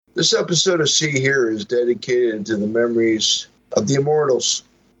This episode of See Here is dedicated to the memories of the immortals,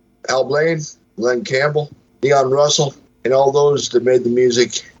 Al Blaine, Glenn Campbell, Leon Russell, and all those that made the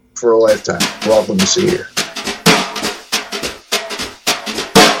music for a lifetime. Welcome to See Here.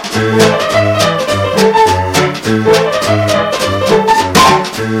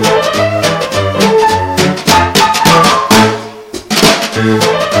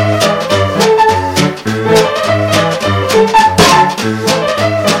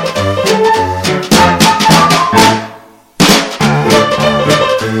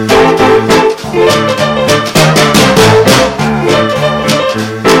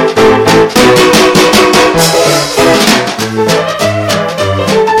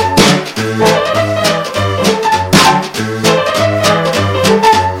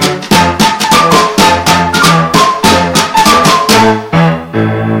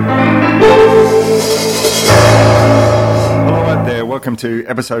 To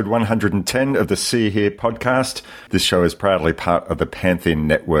episode 110 of the See Here podcast. This show is proudly part of the Pantheon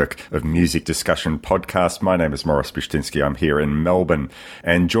network of music discussion podcasts. My name is Morris Bishtinsky. I'm here in Melbourne.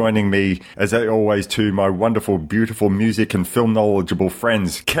 And joining me, as I always do, my wonderful, beautiful music and film knowledgeable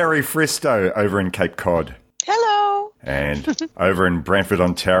friends, Kerry Fristow over in Cape Cod. Hello. And over in Brantford,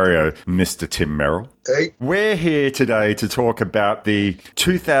 Ontario, Mr. Tim Merrill. Hey. We're here today to talk about the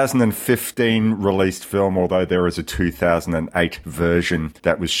 2015 released film, although there is a 2008 version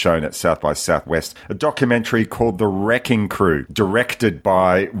that was shown at South by Southwest, a documentary called The Wrecking Crew, directed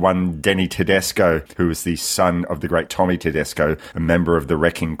by one Denny Tedesco, who is the son of the great Tommy Tedesco, a member of The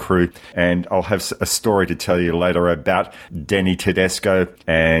Wrecking Crew. And I'll have a story to tell you later about Denny Tedesco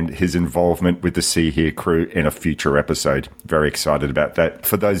and his involvement with the See Here crew in a future episode. Very excited about that.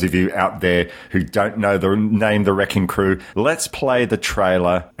 For those of you out there who don't know the name The Wrecking Crew, let's play the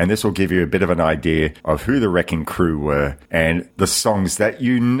trailer, and this will give you a bit of an idea of who The Wrecking Crew were and the songs that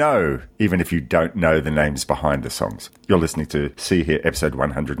you know, even if you don't know the names behind the songs. You're listening to See Here, episode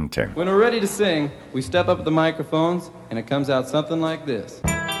 110. When we're ready to sing, we step up at the microphones, and it comes out something like this.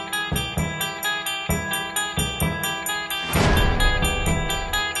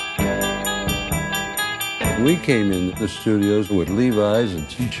 We came in the studios with Levi's and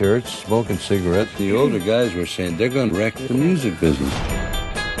T-shirts, smoking cigarettes. The older guys were saying they're going to wreck the music business.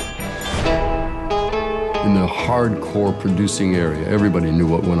 In the hardcore producing area, everybody knew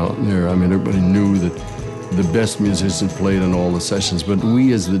what went on there. I mean, everybody knew that the best musicians played on all the sessions, but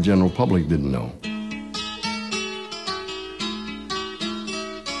we as the general public didn't know.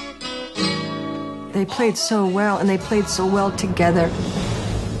 They played so well, and they played so well together.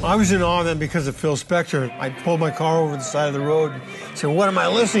 I was in awe then because of Phil Spector. I pulled my car over the side of the road and said, what am I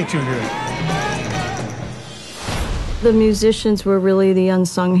listening to here? The musicians were really the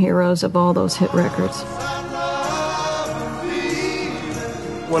unsung heroes of all those hit records.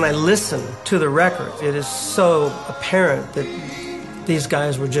 When I listen to the record, it is so apparent that these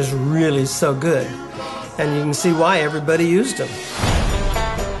guys were just really so good. And you can see why everybody used them.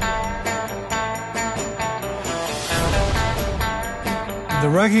 The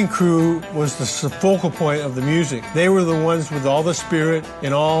Wrecking Crew was the focal point of the music. They were the ones with all the spirit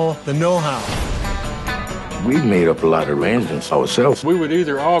and all the know-how. We made up a lot of arrangements ourselves. We would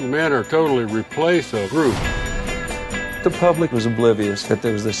either augment or totally replace a group. The public was oblivious that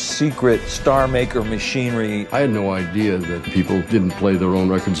there was this secret star maker machinery. I had no idea that people didn't play their own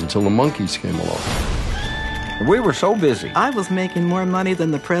records until the Monkees came along. We were so busy. I was making more money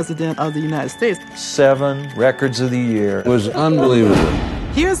than the President of the United States. 7 records of the year. It was unbelievable.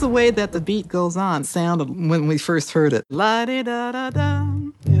 Here's the way that the beat goes on sounded when we first heard it. La-di-da-da-da.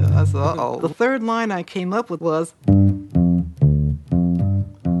 Yeah, I said, uh-oh. The third line I came up with was...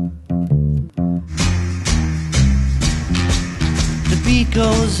 The beat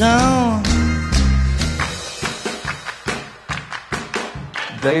goes on.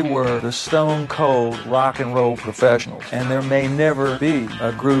 They were the stone cold rock and roll professionals, and there may never be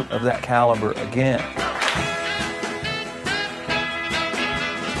a group of that caliber again.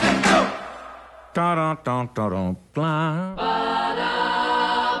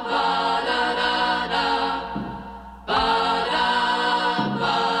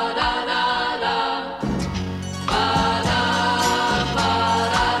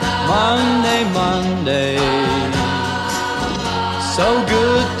 Monday, Monday, so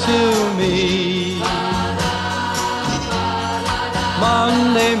good to me.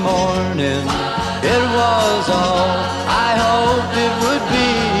 Monday morning, it was all I hoped it would be.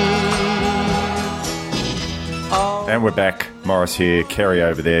 And we're back. Morris here, Kerry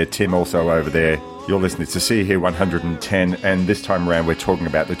over there, Tim also over there. You're listening to See Here 110, and this time around we're talking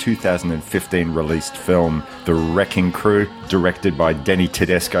about the 2015 released film The Wrecking Crew, directed by Denny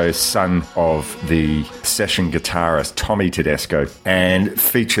Tedesco, son of the session guitarist Tommy Tedesco, and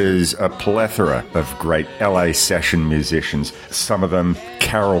features a plethora of great LA session musicians, some of them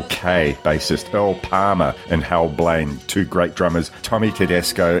Carol Kaye, bassist Earl Palmer and Hal Blaine, two great drummers, Tommy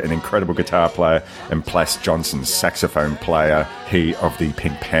Tedesco, an incredible guitar player, and Plas Johnson, saxophone player, he of the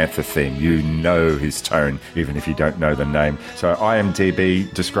Pink Panther theme. You know his tone, even if you don't know the name. So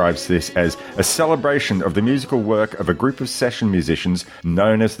IMDb describes this as a celebration of the musical work of a group of session musicians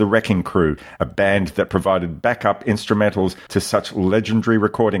known as the Wrecking Crew, a band that provided backup instrumentals to such legendary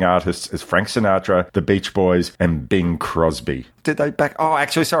recording artists as Frank Sinatra, the Beach Boys, and Bing Crosby. Did they back... Oh,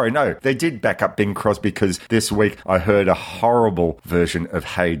 actually, sorry, no. They did back up Bing Crosby because this week I heard a horrible version of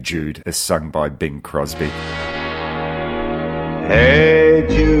Hey Jude as sung by Bing Crosby. Hey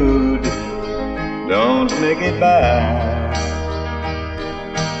Jude, don't make it bad.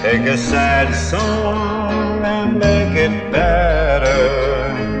 Take a sad song and make it better.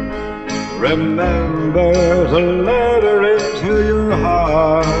 Remember to let her into your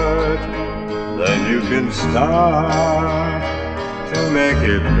heart. Then you can start to make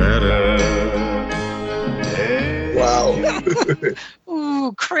it better. Hey, wow.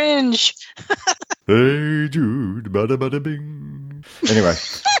 Ooh, cringe. Hey Jude, bada bada bing. Anyway,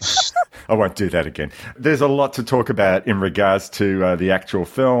 I won't do that again. There's a lot to talk about in regards to the actual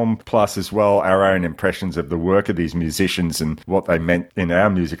film, plus as well our own impressions of the work of these musicians and what they meant in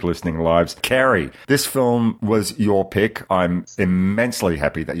our music listening lives. Carrie, this film was your pick. I'm immensely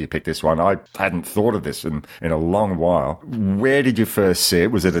happy that you picked this one. I hadn't thought of this in a long while. Where did you first see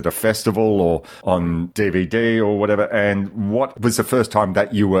it? Was it at a festival or on DVD or whatever? And what was the first time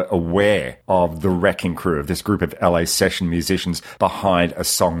that you were aware of the Wrecking Crew, of this group of LA session musicians behind a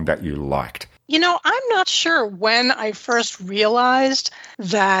song that you liked? You know, I'm not sure when I first realized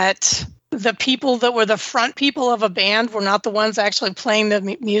that the people that were the front people of a band were not the ones actually playing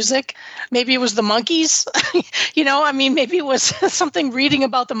the music. Maybe it was the Monkees. Maybe it was something reading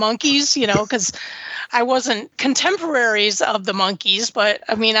about the Monkees, because I wasn't contemporaries of the Monkees, but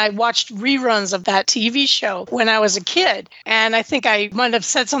I watched reruns of that TV show when I was a kid. And I think I might have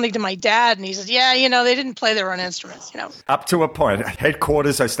said something to my dad, and he said, yeah, they didn't play their own instruments, Up to a point.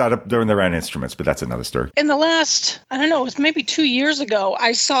 Headquarters, they started doing their own instruments, but that's another story. In the last, it was maybe 2 years ago,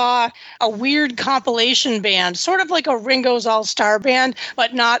 I saw a weird compilation band, sort of like a Ringo's All-Star Band,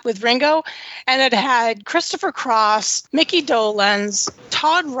 but not with Ringo. And it had Christopher Cross, Mickey Dolenz,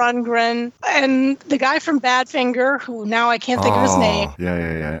 Todd Rundgren, and the guy from Badfinger, who now I can't think of his name.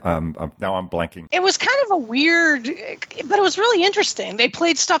 Yeah. Now I'm blanking. It was kind of a weird, but it was really interesting. They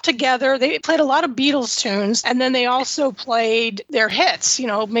played stuff together. They played a lot of Beatles tunes, and then they also played their hits,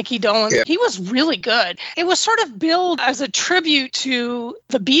 Mickey Dolenz. Yeah. He was really good. It was sort of billed as a tribute to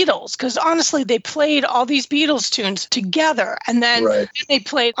the Beatles, because honestly, they played all these Beatles tunes together, and then they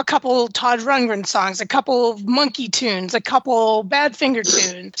played a couple Todd Rundgren songs, a couple Monkey tunes, a couple Badfinger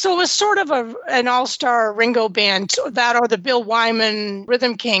tunes. So it was sort of an all-star Ringo band, that or the Bill Wyman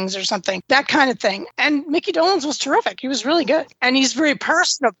Rhythm Kings or something, that kind of thing. And Mickey Dolenz was terrific. He was really good. And he's very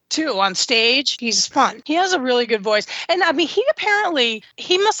personable, too, on stage. He's fun. He has a really good voice. And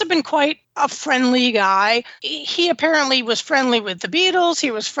he must have been quite a friendly guy. He apparently was friendly with the Beatles.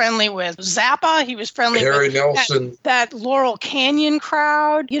 He was friendly with Zappa. He was friendly Harry with Nelson. That Laurel Canyon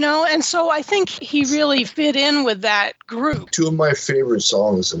crowd, and so I think he really fit in with that group. Two of my favorite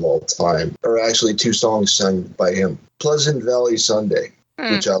songs of all time are actually two songs sung by him. Pleasant Valley Sunday,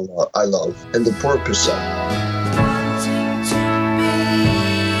 which I love, and The Porpoise Song.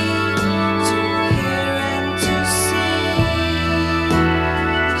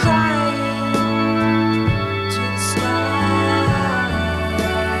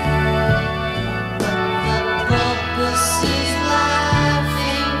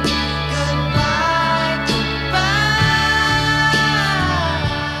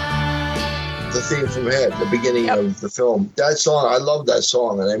 Theme from Head, the beginning of the film. That song, I love that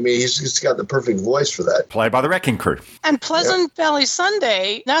song. And he's got the perfect voice for that. Played by the Wrecking Crew. And Pleasant Valley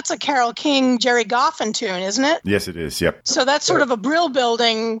Sunday, that's a Carole King, Jerry Goffin tune, isn't it? Yes, it is. Yep. So that's sort of a Brill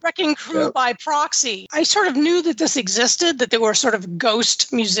Building Wrecking Crew by proxy. I sort of knew that this existed, that there were sort of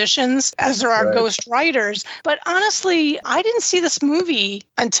ghost musicians, as there are ghost writers. But honestly, I didn't see this movie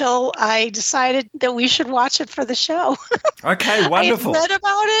until I decided that we should watch it for the show. Okay, wonderful.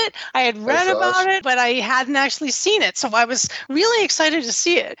 I had read about it. about it, but I hadn't actually seen it. So I was really excited to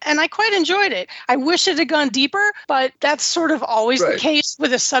see it. And I quite enjoyed it. I wish it had gone deeper, but that's sort of always the case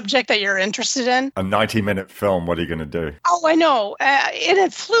with a subject that you're interested in. A 90-minute film, what are you going to do? Oh, I know.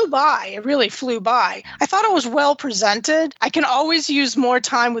 It flew by. It really flew by. I thought it was well presented. I can always use more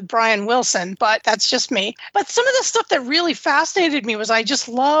time with Brian Wilson, but that's just me. But some of the stuff that really fascinated me was I just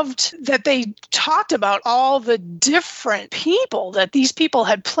loved that they talked about all the different people that these people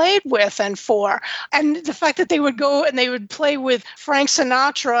had played with and for. And the fact that they would go and they would play with Frank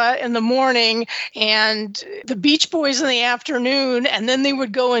Sinatra in the morning and the Beach Boys in the afternoon, and then they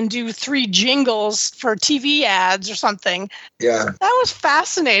would go and do 3 jingles for TV ads or something. Yeah. That was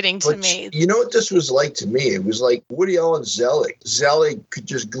fascinating to me. You know what this was like to me? It was like Woody Allen Zelig. Zelig could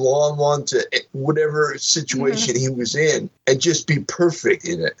just glom onto whatever situation he was in and just be perfect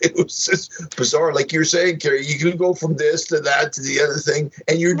in it. It was just bizarre. Like you're saying, Carrie, you can go from this to that to the other thing,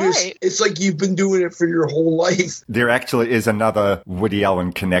 and you're just, it's like you've been doing it for your whole life. There actually is another Woody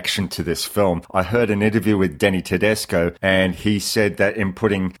Allen connection to this film. I heard an interview with Denny Tedesco, and he said that in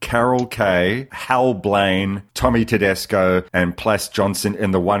putting Carol Kay, Hal Blaine, Tommy Tedesco, and Plas Johnson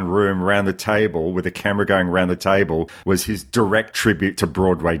in the one room around the table with a camera going around the table was his direct tribute to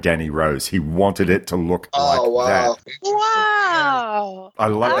Broadway Danny Rose. He wanted it to look like that. Wow. I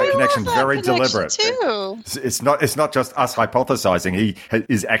love that connection. Very deliberate. Too. It's not just us hypothesizing. He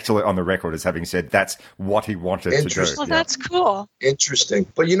is actually on the record as having said that's what he wanted to do. Well, that's cool. Interesting.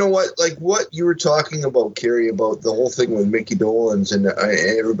 But you know what? Like what you were talking about, Carrie, about the whole thing with Mickey Dolenz and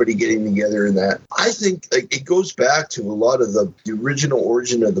everybody getting together and that. I think like it goes back to a lot of the original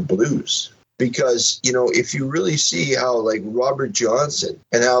origin of the blues. Because, you know, if you really see how like Robert Johnson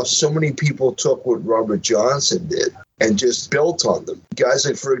and how so many people took what Robert Johnson did and just built on them. Guys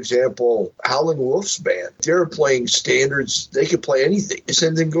like, for example, Howlin' Wolf's band, they were playing standards. They could play anything. The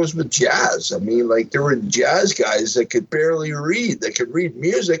same thing goes with jazz. I mean, like there were jazz guys that could barely read. They could read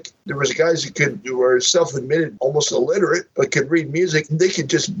music. There was guys who were self-admitted, almost illiterate, but could read music. They could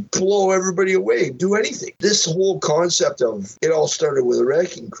just blow everybody away, do anything. This whole concept of it all started with the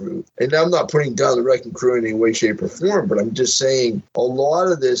Wrecking Crew. And I'm not putting down the Wrecking Crew in any way, shape, or form, but I'm just saying a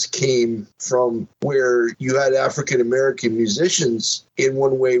lot of this came from where you had African-American musicians in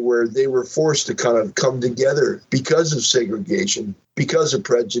one way where they were forced to kind of come together because of segregation, because of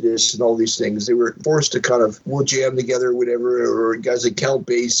prejudice and all these things. They were forced to kind of, we'll jam together or whatever, or guys like Count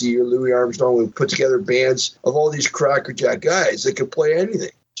Basie or Louis Armstrong would put together bands of all these crackerjack guys that could play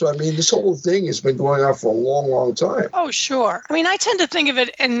anything. So, I mean, this whole thing has been going on for a long, long time. Oh, sure. I mean, I tend to think of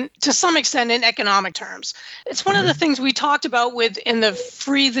it, to some extent, in economic terms. It's one of the things we talked about in the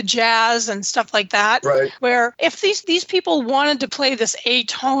Free the Jazz and stuff like that, right? Where if these people wanted to play this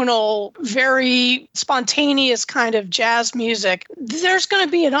atonal, very spontaneous kind of jazz music, there's going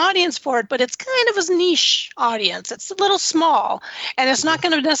to be an audience for it, but it's kind of a niche audience. It's a little small, and it's not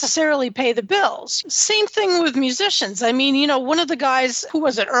going to necessarily pay the bills. Same thing with musicians. I mean, you know, one of the guys, who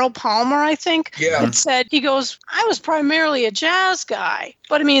was it, Earl Palmer, I think, had said, he goes, I was primarily a jazz guy,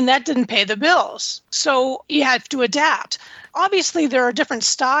 but I mean, that didn't pay the bills. So you had to adapt. Obviously, there are different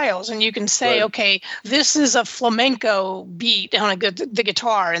styles, and you can say, okay, this is a flamenco beat on the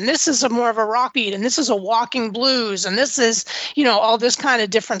guitar, and this is more of a rock beat, and this is a walking blues, and this is, you know, all this kind of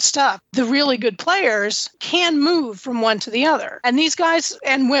different stuff. The really good players can move from one to the other. And these guys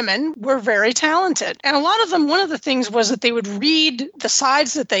and women were very talented. And a lot of them, one of the things was that they would read the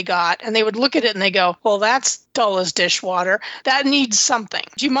sides that they got, and they would look at it and they go, well, that's dull as dishwater. That needs something.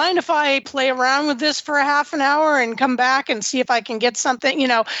 Do you mind if I play around with this for a half an hour and come back and see if I can get something, you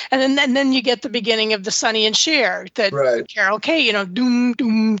know? And then you get the beginning of the Sonny and Cher, that Carol Kay, you know, doom,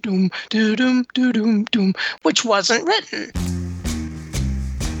 doom, doom, doo, doom, doo, doom, doom, which wasn't written.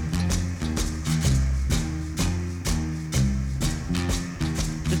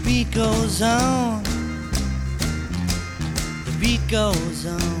 The beat goes on. The beat goes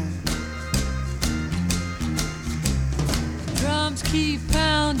on. Drums keep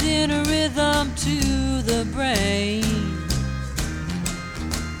pounding a rhythm to the brain.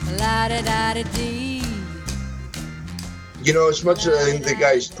 La-da-da-da-dee. You know, as much as I think the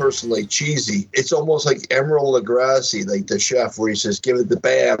guy's personally cheesy, it's almost like Emeril Lagasse, like the chef, where he says, give it the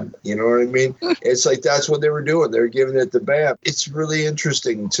bam. You know what I mean? It's like that's what they were doing. They were giving it the bam. It's really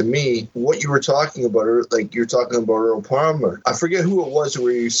interesting to me what you were talking about, like you're talking about Earl Palmer. I forget who it was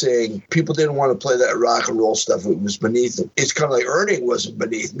where you're saying people didn't want to play that rock and roll stuff. It was beneath them. It's kind of like earning wasn't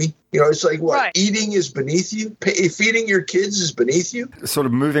beneath me. You know, it's like what? Eating is beneath you? Feeding your kids is beneath you? Sort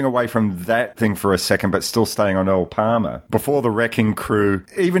of moving away from that thing for a second, but still staying on Earl Palmer. before the Wrecking Crew,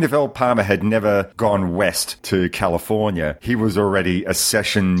 even if Earl Palmer had never gone west to California, he was already a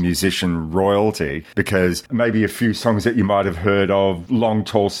session musician royalty, because maybe a few songs that you might have heard of, Long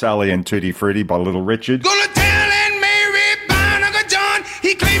Tall Sally and Tutti Frutti by Little Richard. Gonna tell Aunt Mary about Uncle John.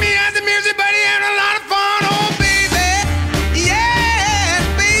 He claimed he has the music, but he had a lot of fun. Oh, baby. Yeah,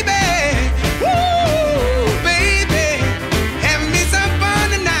 baby. Woo, baby. Having me some fun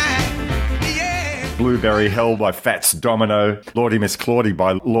tonight. Yeah. Blueberry Hell by Fats Domino. Lordy Miss Claudy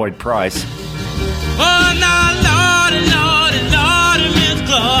by Lloyd Price. Oh, now, Lordy, Lordy, Lordy, Miss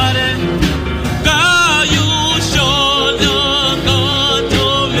Claudy. Girl, you sure look good to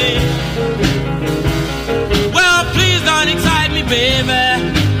me. Well, please don't excite me, baby.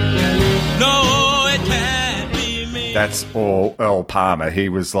 No, it can't be me. That's all Earl Palmer. He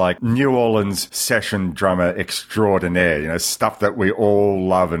was like New Orleans session drummer extraordinaire, stuff that we all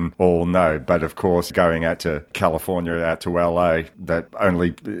love and all know. But of course, going out to California, out to LA, that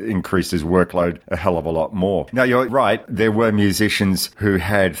only increased his workload a hell of a lot more. Now, you're right. There were musicians who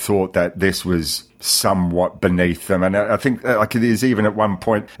had thought that this was somewhat beneath them. And I think there's even at one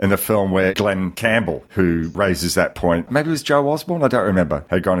point in the film where Glenn Campbell, who raises that point, maybe it was Joe Osborne, I don't remember,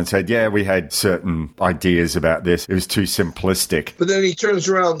 had gone and said, yeah, we had certain ideas about this. It was too simplistic. But then he turns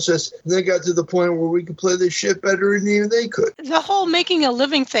around and says, they got to the point where we could play this shit better than even they could. The whole making a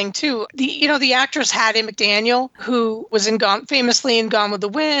living thing, too. The actress Hattie McDaniel, who was famously in Gone with the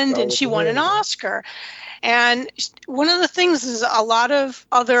Wind, and she won an Oscar. And one of the things is a lot of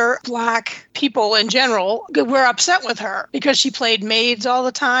other Black people in general were upset with her because she played maids all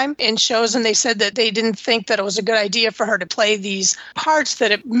the time in shows, and they said that they didn't think that it was a good idea for her to play these parts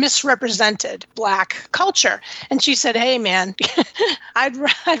that it misrepresented Black culture. And she said, hey, man, I'd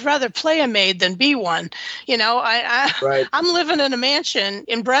rather play a maid than be one. Right. I'm living in a mansion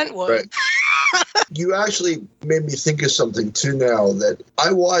in Brentwood. Right. You actually made me think of something, too, now that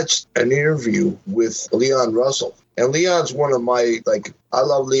I watched an interview with Leon Russell. And Leon's one of my, I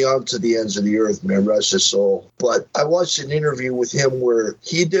love Leon to the ends of the earth, man, rest his soul. But I watched an interview with him where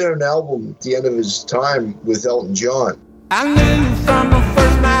he did an album at the end of his time with Elton John. I knew from the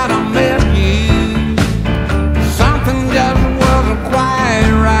first night I met you, something just wasn't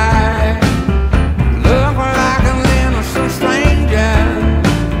quite right. Looked like an innocent stranger.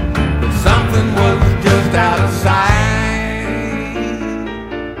 Something was just out of sight.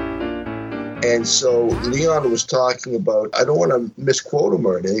 And so Leon was talking about, I don't want to misquote him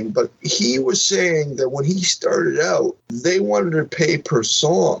or anything, but he was saying that when he started out, they wanted to pay per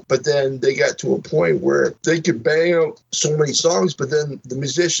song. But then they got to a point where they could bang out so many songs, but then the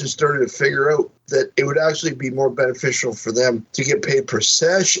musicians started to figure out that it would actually be more beneficial for them to get paid per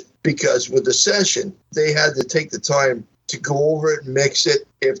session. Because with the session, they had to take the time to go over it and mix it.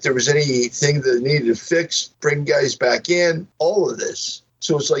 If there was anything that needed to fix, bring guys back in, all of this.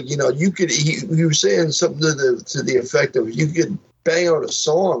 So it's like, you could, he was saying something to the effect of you could bang out a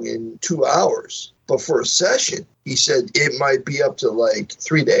song in 2 hours. But for a session, he said it might be up to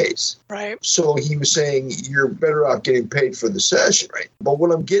 3 days. Right. So he was saying you're better off getting paid for the session, right? But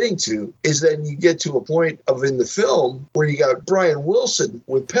what I'm getting to is then you get to a point of in the film where you got Brian Wilson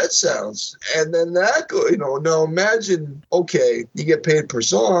with Pet Sounds. And then that, now imagine, okay, you get paid per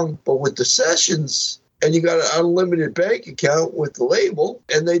song, but with the sessions, and you got an unlimited bank account with the label.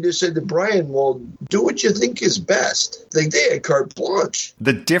 And they just said to Brian, well, do what you think is best. They had carte blanche.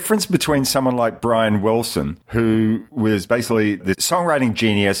 The difference between someone like Brian Wilson, who was basically the songwriting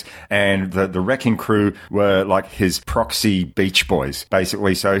genius, and the Wrecking Crew were like his proxy Beach Boys,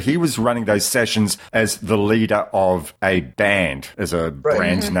 basically. So he was running those sessions as the leader of a band, as a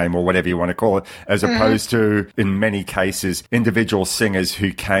brand name or whatever you want to call it, as opposed to, in many cases, individual singers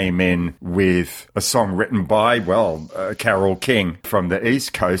who came in with a song written by, Carole King from the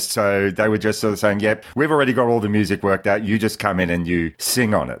East Coast. So they were just sort of saying, yep, we've already got all the music worked out. You just come in and you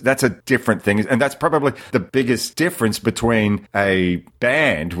sing on it. That's a different thing. And that's probably the biggest difference between a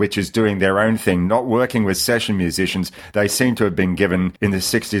band, which is doing their own thing, not working with session musicians. They seem to have been given in the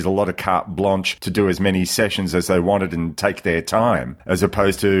 60s a lot of carte blanche to do as many sessions as they wanted and take their time, as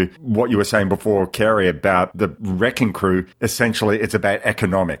opposed to what you were saying before, Kerry, about the Wrecking Crew. Essentially, it's about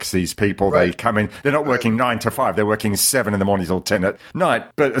economics. These people, they come in, they're not working 9 to 5. They're working 7 in the morning till 10 at night.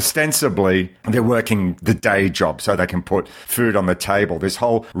 But ostensibly, they're working the day job so they can put food on the table. This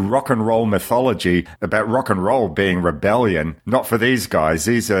whole rock and roll mythology about rock and roll being rebellion, not for these guys.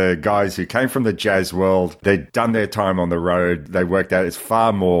 These are guys who came from the jazz world. They'd done their time on the road. They worked out it's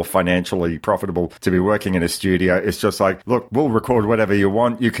far more financially profitable to be working in a studio. It's just like, look, we'll record whatever you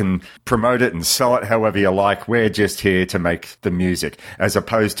want. You can promote it and sell it however you like. We're just here to make the music. As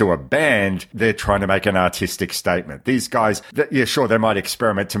opposed to a band, they're trying to make an artistic statement. These guys, yeah, sure, they might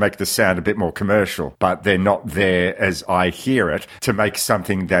experiment to make the sound a bit more commercial, but they're not there, as I hear it, to make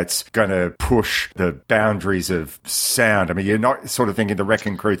something that's going to push the boundaries of sound. I mean, you're not sort of thinking the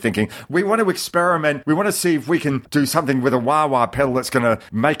Wrecking Crew thinking, we want to experiment, we want to see if we can do something with a wah-wah pedal that's going to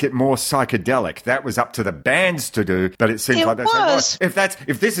make it more psychedelic. That was up to the bands to do, but it seems like they said, well,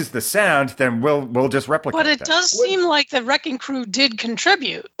 if this is the sound, then we'll just replicate But it that. does seem like the Wrecking Crew did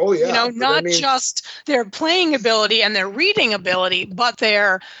contribute. Oh, yeah. You know, not just their playing ability and their reading ability, but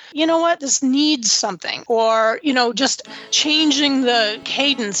their, you know what, this needs something. Or, you know, just changing the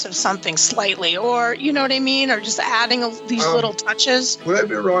cadence of something slightly. Or, you know what I mean? Or just adding these little touches. Would I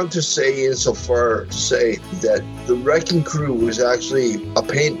be wrong to say insofar to say that the Wrecking Crew was actually a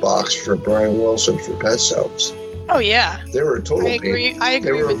paint box for Brian Wilson for Pet Sounds? Oh, yeah. They were a total I agree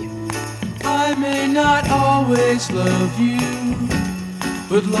with you. I may not always love you,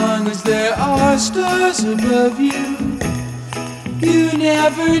 but long as there are stars above you, you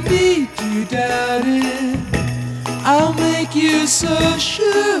never need to doubt it. I'll make you so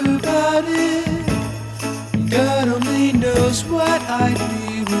sure about it. God only knows what I'd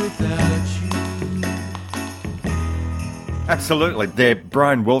be without you. Absolutely. They're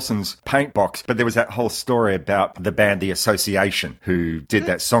Brian Wilson's paint box, but there was that whole story about the band The Association who did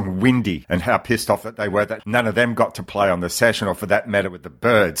that song Windy and how pissed off that they were that none of them got to play on the session, or for that matter with the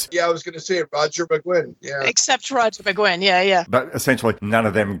Byrds. Yeah, I was going to say Roger McGuinn. Yeah. Except Roger McGuinn, yeah. But essentially none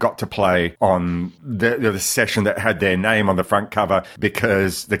of them got to play on the session that had their name on the front cover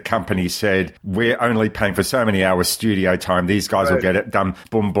because the company said, we're only paying for so many hours studio time. These guys will get it done.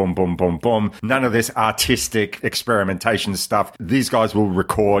 Boom, boom, boom, boom, boom. None of this artistic experimentation stuff. These guys will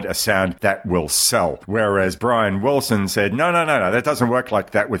record a sound that will sell. Whereas Brian Wilson said, no, that doesn't work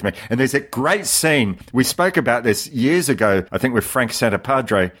like that with me. And there's a great scene. We spoke about this years ago, I think with Frank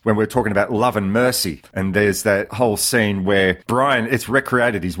Santapadre, when we were talking about Love and Mercy. And there's that whole scene where Brian, it's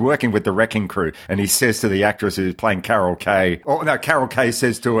recreated. He's working with the Wrecking Crew and he says to the actress who's playing Carol Kay, Carol Kay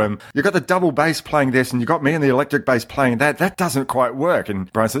says to him, you got the double bass playing this and you got me and the electric bass playing that. That doesn't quite work.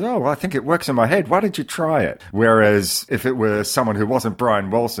 And Brian says, I think it works in my head. Why don't you try it? Whereas if it were someone who wasn't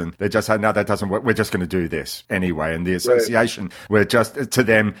Brian Wilson, they just said, no, that doesn't work. We're just going to do this anyway. And the Association, we're just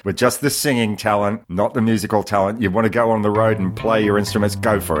the singing talent, not the musical talent. You want to go on the road and play your instruments,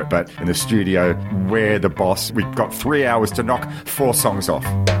 go for it. But in the studio, we're the boss. We've got 3 hours to knock 4 songs off.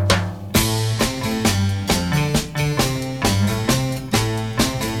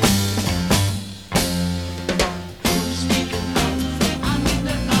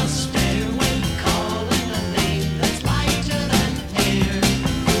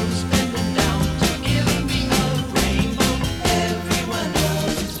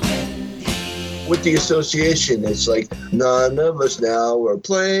 With the Association, it's like, none of us now are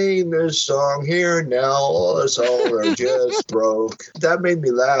playing this song here now, all us all are just broke. That made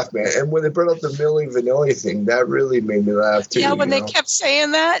me laugh, man. And when they brought up the Milli Vanilli thing, that really made me laugh too. Yeah, when they kept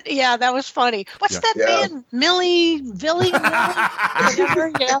saying that, yeah, that was funny. What's that band? Milli?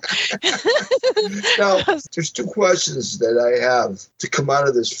 Whatever, yeah. Now, there's 2 questions that I have to come out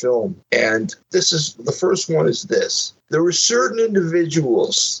of this film. And the first one is this. There were certain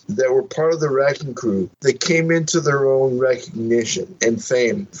individuals that were part of the Wrecking Crew that came into their own recognition and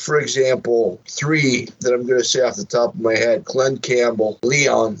fame. For example, 3 that I'm going to say off the top of my head: Glenn Campbell,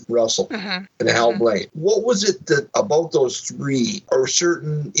 Leon Russell, and Hal Blaine. What was it that about those 3 or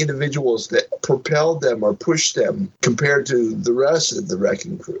certain individuals that propelled them or pushed them compared to the rest of the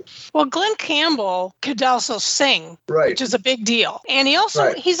Wrecking Crew? Well, Glenn Campbell could also sing, which is a big deal. And he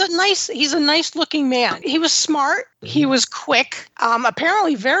also, he's a nice looking man. He was smart. He was quick,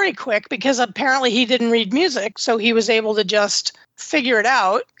 apparently very quick, because apparently he didn't read music, so he was able to just figure it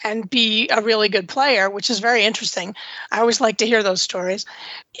out and be a really good player, which is very interesting. I always like to hear those stories.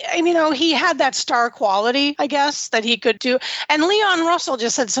 You know, he had that star quality, I guess, that he could do. And Leon Russell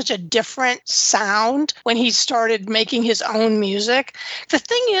just had such a different sound when he started making his own music. The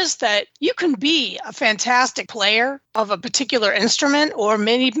thing is that you can be a fantastic player of a particular instrument, or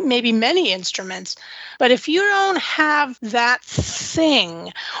maybe many instruments, but if you don't have that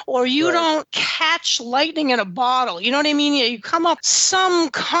thing, or you don't catch lightning in a bottle, you know what I mean? You come up some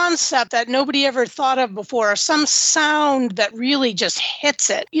concept that nobody ever thought of before, or some sound that really just hits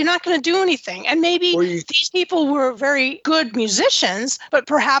it, you're not going to do anything. And maybe these people were very good musicians, but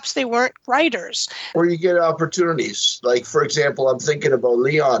perhaps they weren't writers. Or you get opportunities. Like, for example, I'm thinking about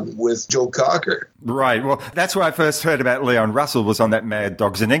Leon with Joe Cocker. Right. Well, that's where I first heard about Leon Russell, was on that Mad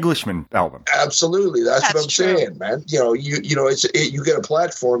Dogs and Englishmen album. Absolutely. That's what I'm saying, man. You know, you get a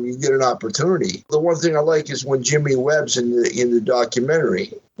platform, you get an opportunity. The one thing I like is when Jimmy Webb's in the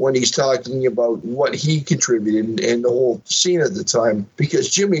documentary, when he's talking about what he contributed and the whole scene at the time, because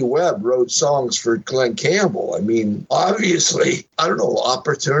Jimmy Webb wrote songs for Glenn Campbell. I mean, obviously, I don't know,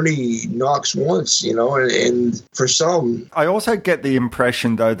 opportunity knocks once, you know, and for some. I also get the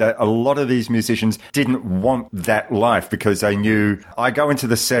impression, though, that a lot of these musicians didn't want that life because they knew, I go into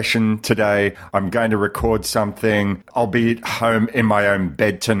the session today, I'm going to record something, I'll be at home in my own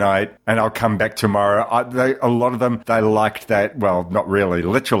bed tonight, and I'll come back tomorrow. A lot of them, they liked that, well, not really,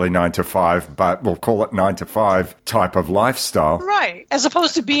 literally 9 to 5, but we'll call it 9 to 5 type of lifestyle. Right. As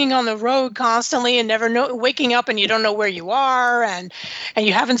opposed to being on the road constantly and never waking up and you don't know where you are and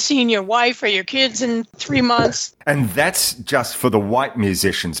you haven't seen your wife or your kids in 3 months. And that's just for the white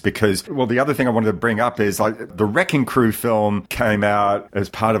musicians because, well, the other thing I wanted to bring up is like the Wrecking Crew film came out as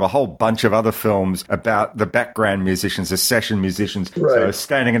part of a whole bunch of other films about the background musicians, the session musicians. Right. So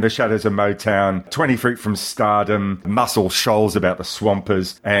Standing in the Shadows of Motown, 20 Feet from Stardom, Muscle Shoals about the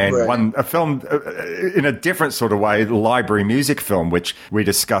Swampers, and a film in a different sort of way, library music film, which we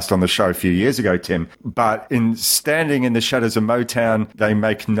discussed on the show a few years ago, Tim. But in Standing in the Shadows of Motown, they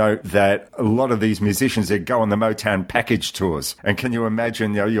make note that a lot of these musicians that go on the Motown package tours. And can you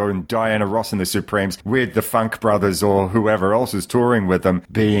imagine, you know, you're in Diana Ross and the Supremes with the Funk Brothers or whoever else is touring with them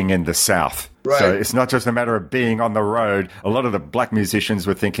being in the South. Right. So it's not just a matter of being on the road. A lot of the black musicians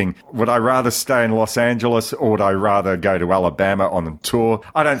were thinking, would I rather stay in Los Angeles or would I rather go to Alabama on a tour?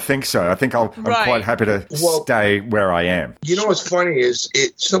 I don't think so. I think I'm quite happy to stay where I am. You know what's funny is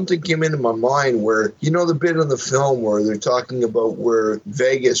something came into my mind where, you know, the bit in the film where they're talking about where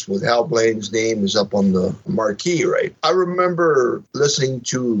Vegas with Hal Blaine's name is up on the marquee, right? I remember listening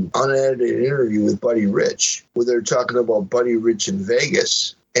to an unedited interview with Buddy Rich where they're talking about Buddy Rich in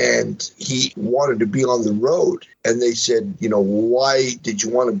Vegas. And he wanted to be on the road. And they said, you know, why did you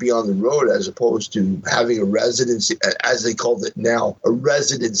want to be on the road as opposed to having a residency, as they called it now, a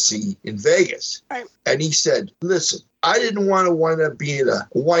residency in Vegas? Right. And he said, listen, I didn't want to wind up being a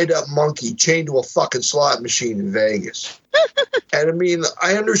wind-up monkey chained to a fucking slot machine in Vegas. And I mean,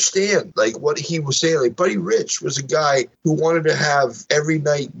 I understand like what he was saying. Like Buddy Rich was a guy who wanted to have every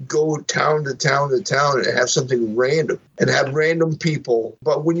night go town to town to town and have something random and have random people.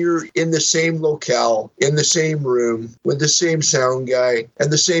 But when you're in the same locale, in the same room, with the same sound guy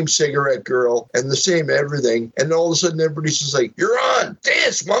and the same cigarette girl and the same everything, and all of a sudden everybody's just like, you're on,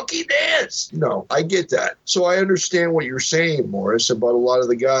 dance, monkey, dance. No, I get that. So I understand what you're saying, Morris, about a lot of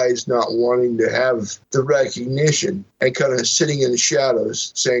the guys not wanting to have the recognition and kind of sitting in the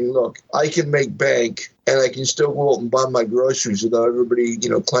shadows saying, look, I can make bank and I can still go out and buy my groceries without everybody, you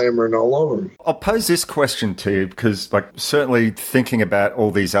know, clamoring all over me. I'll pose this question to you because, like, certainly thinking about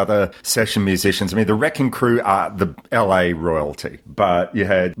all these other session musicians, I mean, the Wrecking Crew are the LA royalty, but you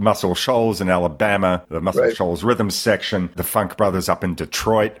had Muscle Shoals in Alabama, the Muscle Shoals Rhythm Section, the Funk Brothers up in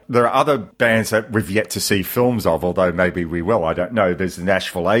Detroit. There are other bands that we've yet to see films of, although maybe we will, I don't know. There's the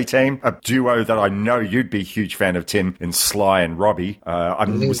Nashville A-Team, a duo that I know you'd be a huge fan of, Tim, in Sly and Robbie. I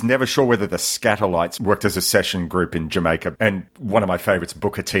was never sure whether the Scatterlights worked as a session group in Jamaica, and one of my favorites,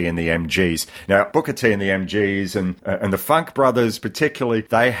 Booker T and the MGs. Now, Booker T and the MGs and the Funk Brothers particularly,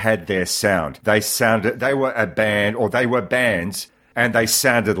 they had their sound. They were a band, or they were bands, and they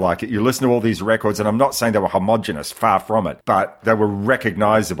sounded like it. You listen to all these records, and I'm not saying they were homogenous, far from it, but they were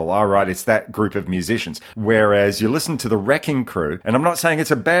recognizable. All right, it's that group of musicians. Whereas you listen to the Wrecking Crew, and I'm not saying it's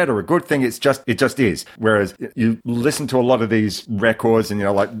a bad or a good thing, it just is. Whereas you listen to a lot of these records, and, you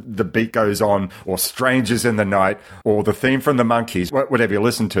know, like The Beat Goes On, or Strangers in the Night, or the theme from the Monkees, whatever you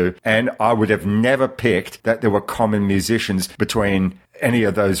listen to, and I would have never picked that there were common musicians between any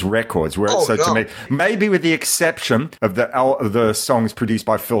of those records. To me, maybe with the exception of the songs produced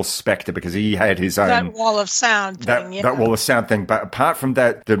by Phil Spector, because he had his own that wall of sound thing. That wall of sound thing. But apart from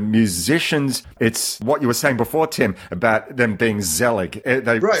that, the musicians, it's what you were saying before, Tim, about them being Zelig.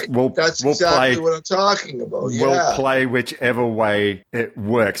 That's exactly what I'm talking about. Yeah. Will play whichever way it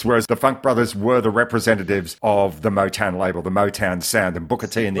works. Whereas the Funk Brothers were the representatives of the Motown label, the Motown sound, and Booker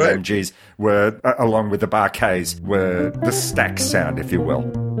T and the MGs were, along with the Bar-Kays, were the Stax sound, if you will.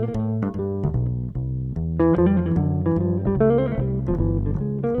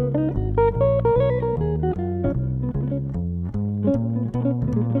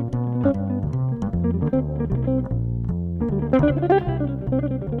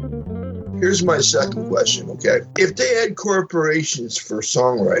 Here's my second question, okay? If they had corporations for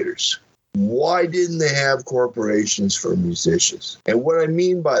songwriters, why didn't they have corporations for musicians? And what I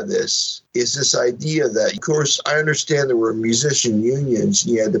mean by this is this idea that, of course, I understand there were musician unions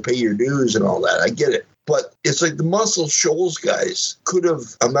and you had to pay your dues and all that. I get it. But it's like the Muscle Shoals guys could have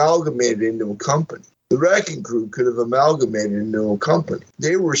amalgamated into a company. the Wrecking Crew could have amalgamated into a company.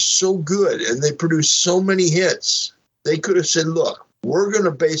 They were so good and they produced so many hits. They could have said, look, we're going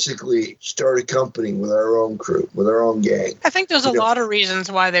to basically start a company with our own crew, with our own gang. I think there's a lot of reasons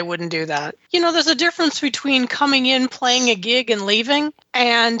why they wouldn't do that. There's a difference between coming in, playing a gig and leaving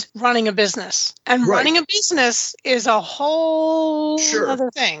and running a business. And running a business is a whole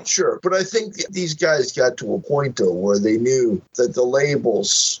other thing. Sure. But I think these guys got to a point, though, where they knew that the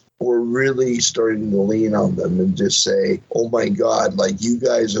labels were really starting to lean on them and just say, oh my God, like you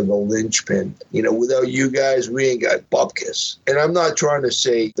guys are the linchpin. Without you guys, we ain't got bupkis. And I'm not trying to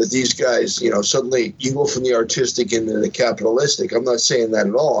say that these guys, suddenly you go from the artistic into the capitalistic. I'm not saying that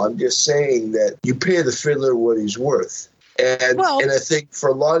at all. I'm just saying that you pay the fiddler what he's worth. And I think for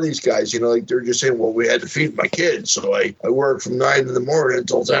a lot of these guys, they're just saying, well, we had to feed my kids. So I worked from 9 in the morning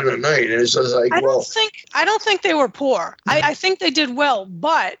until 10 at night. And it's just like, I don't think they were poor. I think they did well.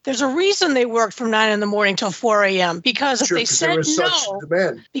 But there's a reason they worked from 9 in the morning till 4 a.m. Because if they said no,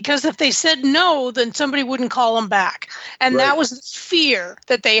 if they said no, then somebody wouldn't call them back. And that was the fear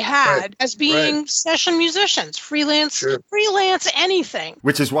that they had as being session musicians, freelance anything.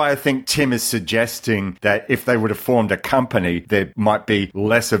 Which is why I think Tim is suggesting that if they would have formed a company, there might be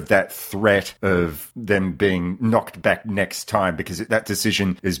less of that threat of them being knocked back next time, because that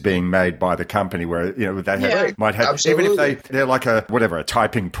decision is being made by the company, where they might have Absolutely. even if they're like a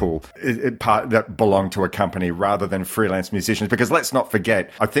typing pool part that belong to a company rather than freelance musicians. Because let's not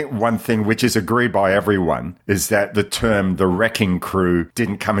forget, I think one thing which is agreed by everyone is that the term the Wrecking Crew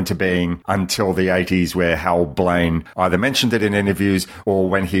didn't come into being until the 80s, where Hal Blaine either mentioned it in interviews or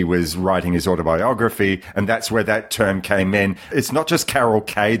when he was writing his autobiography, and that's where that term came in. It's not just Carol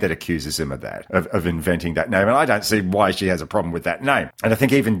Kay that accuses him of that, of inventing that name, and I don't see why she has a problem with that name. And I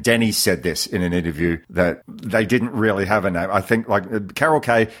think even Denny said this in an interview, that they didn't really have a name. I think Carol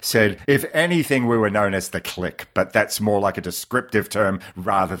Kay said, if anything, we were known as the Clique, but that's more like a descriptive term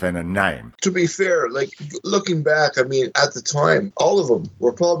rather than a name. To be fair, looking back, I mean, at the time, all of them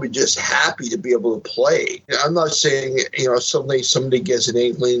were probably just happy to be able to play. I'm not saying, suddenly somebody gets an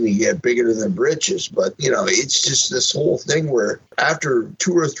inkling to get bigger than their britches, but, it's just this whole thing where after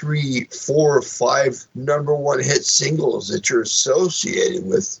 2 or 3, 4 or 5 number one hit singles that you're associated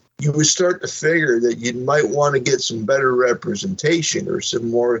with, you would start to figure that you might want to get some better representation or some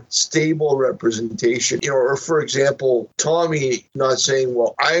more stable representation. Or for example, Tommy not saying,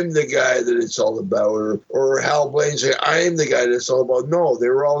 well, I'm the guy that it's all about, or Hal Blaine saying, I'm the guy that it's all about. No, they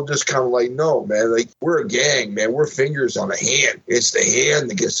were all just kind of like, no, man, we're a gang, man. We're fingers on a hand. It's the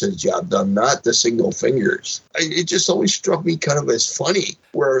hand that gets the job done, not the single fingers. It just always struck me kind of as funny,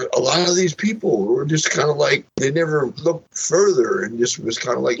 where a lot of these people were just kind of like, they never looked further and just was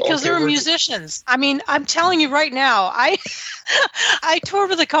kind of like, because they were musicians. I mean, I'm telling you right now, I toured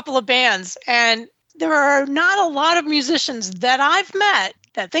with a couple of bands, and there are not a lot of musicians that I've met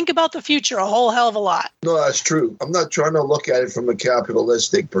that think about the future a whole hell of a lot. No, that's true. I'm not trying to look at it from a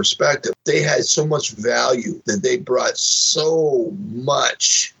capitalistic perspective. They had so much value that they brought so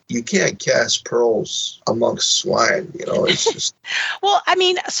much. You can't cast pearls amongst swine, it's just... Well, I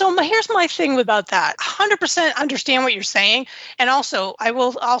mean, so here's my thing about that. 100% understand what you're saying. And also, I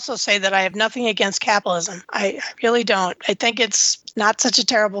will also say that I have nothing against capitalism. I really don't. I think it's not such a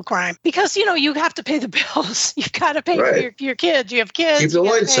terrible crime. Because, you have to pay the bills. You've got to pay for your kids. You have kids. Keep the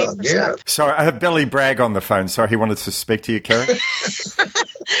lights on, yeah. Sorry, I have Billy Bragg on the phone. Sorry, he wanted to speak to you, Karen.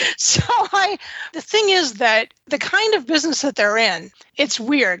 So the thing is that the kind of business that they're in, it's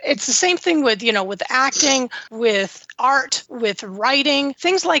weird. It's the same thing with, with acting, with art, with writing,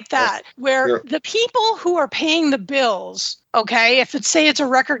 things like that, where the people who are paying the bills, okay, if it's a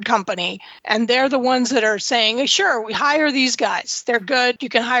record company and they're the ones that are saying, sure, we hire these guys. They're good. You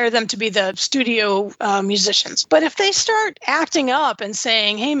can hire them to be the studio musicians. But if they start acting up and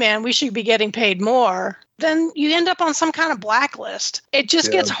saying, hey, man, we should be getting paid more, then you end up on some kind of blacklist. It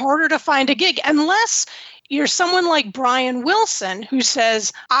just gets harder to find a gig unless you're someone like Brian Wilson, who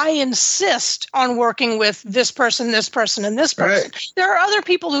says, I insist on working with this person, this person, and this person. Right. There are other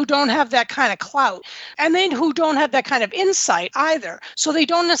people who don't have that kind of clout, and then who don't have that kind of insight either. So they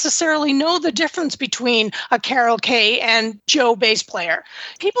don't necessarily know the difference between a Carol Kay and Joe bass player.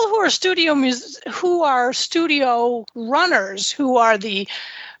 People who are studio runners, who are the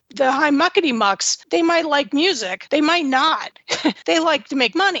the high muckety mucks, they might like music. They might not. They like to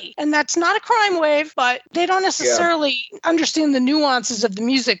make money. And that's not a crime wave, but they don't necessarily understand the nuances of the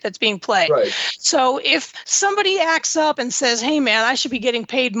music that's being played. Right. So if somebody acts up and says, hey, man, I should be getting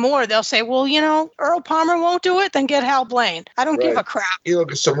paid more, they'll say, well, Earl Palmer won't do it, then get Hal Blaine. I don't give a crap. You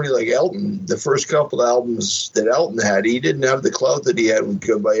look at somebody like Elton, the first couple of albums that Elton had, he didn't have the clout that he had with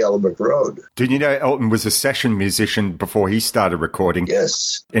Goodbye Yellow Brick Road. Did you know Elton was a session musician before he started recording?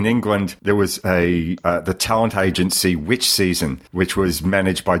 Yes. In England, there was the talent agency Witch Season, which was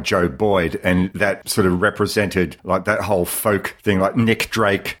managed by Joe Boyd, and that sort of represented like that whole folk thing, like Nick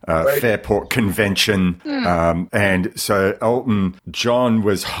Drake, Fairport Convention. And so Elton John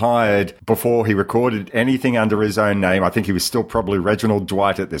was hired before he recorded anything under his own name. I think he was still probably Reginald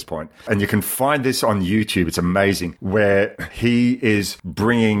Dwight at this point. And you can find this on YouTube. It's amazing, where he is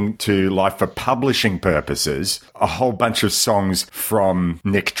bringing to life for publishing purposes a whole bunch of songs from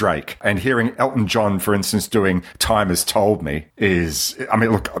Nick Drake. And hearing Elton John, for instance, doing Time Has Told Me is, I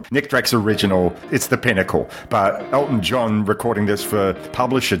mean, look, Nick Drake's original, it's the pinnacle. But Elton John recording this for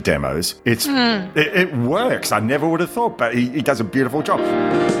publisher demos, it works. I never would have thought, but he does a beautiful job.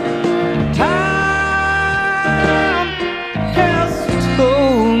 Time has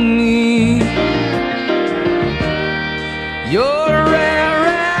told me you're rare,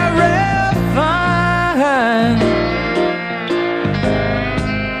 rare, rare fine.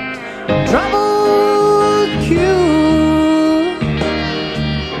 Trouble cure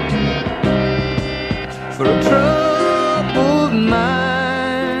for a troubled mind.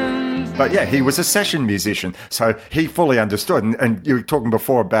 But yeah, he was a session musician, so he fully understood. And you were talking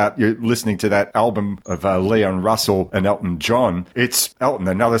before about you listening to that album of Leon Russell and Elton John. It's Elton,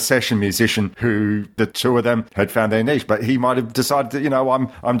 another session musician who the two of them had found their niche. But he might have decided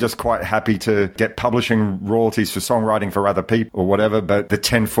that, I'm just quite happy to get publishing royalties for songwriting for other people or whatever. But the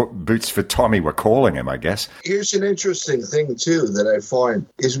 10-foot boots for Tommy were calling him, I guess. Here's an interesting thing, too, that I find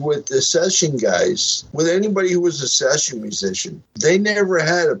is with the session guys, with anybody who was a session musician, they never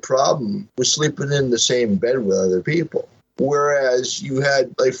had a problem with sleeping in the same bed with other people. Whereas you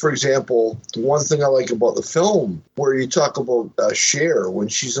had, like, for example, the one thing I like about the film, where you talk about Cher when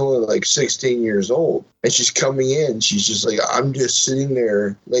she's only like 16 years old, and she's coming in, she's just like, I'm just sitting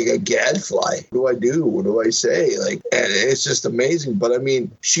there like a gadfly. What do I do? What do I say? Like, and it's just amazing. But I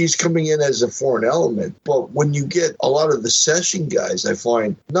mean, she's coming in as a foreign element. But when you get a lot of the session guys, I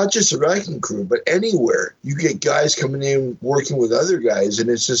find, not just the Wrecking Crew, but anywhere, you get guys coming in working with other guys, and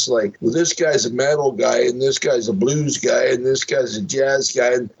it's just like, well, this guy's a metal guy, and this guy's a blues guy, and this guy's a jazz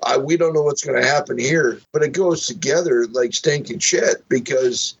guy, and we don't know what's going to happen here. But it goes together like stinking shit,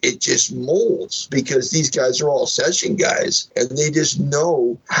 because it just molds, because these guys are all session guys, and they just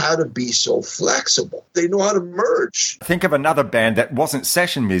know how to be so flexible. They know how to merge. Think of another band that wasn't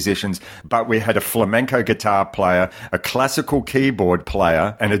session musicians, but we had a flamenco guitar player, a classical keyboard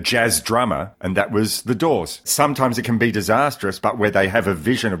player, and a jazz drummer, and that was The Doors. Sometimes it can be disastrous, but where they have a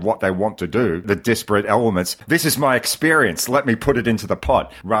vision of what they want to do, the disparate elements, this is my experience, let me put it into the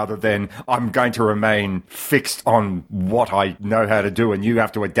pot, rather than I'm going to remain fixed on what I know how to do and you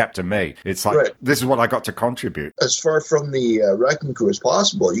have to adapt to me. It's like, This is what I got to contribute. As far from the Wrecking Crew as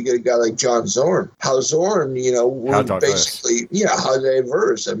possible, you get a guy like John Zorn. How Zorn, was basically, how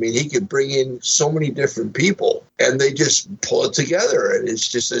diverse. I mean, he could bring in so many different people, and they just pull it together, and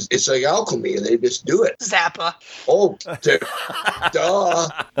it's like alchemy, and they just do it. Zappa. Oh, duh.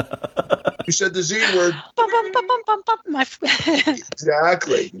 You said the Z word.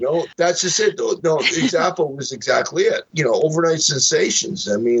 Exactly. That's just it, though. No, Zappa was exactly it. Overnight sensations.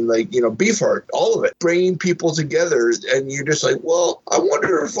 I mean, like, Beefheart, all of it. Bringing people together, and you're just like, well, I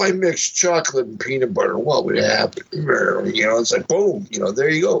wonder if I mixed chocolate and peanut butter, what would happen? It's like, boom, there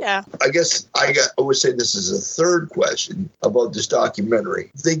you go. Yeah. I guess I would say this is a third question about this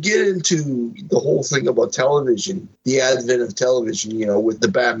documentary. They get into the whole thing about television, the advent of television, with the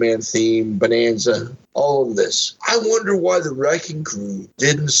Batman theme, Bonanza, all of this. I wonder why the Wrecking Crew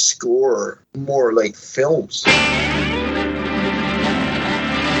didn't score more like films.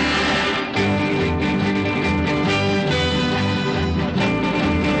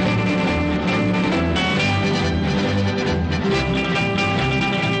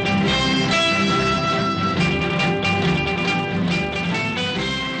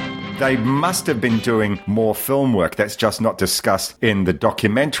 they must have been doing more film work that's just not discussed in the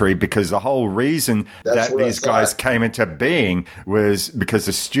documentary, because the whole reason that these guys came into being was because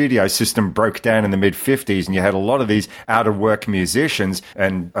the studio system broke down in the mid-50s, and you had a lot of these out-of-work musicians,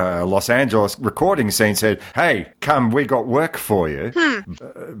 and Los Angeles recording scene said, hey, come, we got work for you.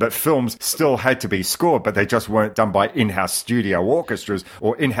 But films still had to be scored, but they just weren't done by in-house studio orchestras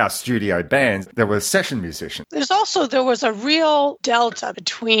or in-house studio bands. There were session musicians. There was a real delta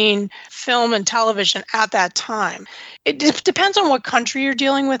between film and television at that time. It depends on what country you're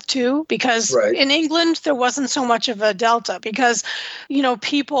dealing with, too, because in England, there wasn't so much of a delta because,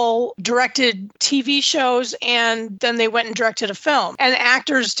 people directed TV shows and then they went and directed a film, and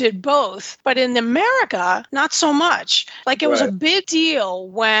actors did both. But in America, not so much. Like, it was a big deal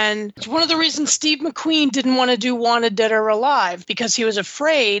when one of the reasons Steve McQueen didn't want to do Wanted, Dead or Alive, because he was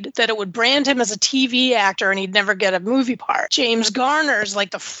afraid that it would brand him as a TV actor and he'd never get a movie part. James Garner's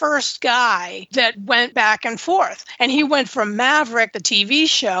like the first guy that went back and forth. And he went from Maverick, the TV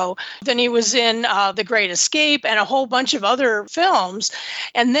show, then he was in The Great Escape and a whole bunch of other films.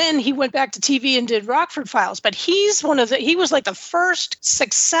 And then he went back to TV and did Rockford Files. But he was like the first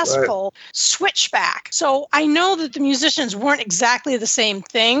successful switchback. So I know that the musicians weren't exactly the same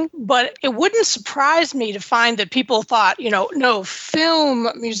thing, but it wouldn't surprise me to find that people thought, no, film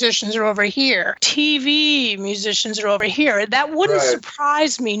musicians are over here, TV musicians are over here. That wouldn't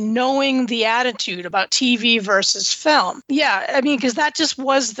surprise me, knowing the attitude about TV versus film. Yeah, I mean, because that just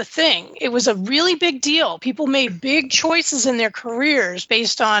was the thing. It was a really big deal. People made big choices in their careers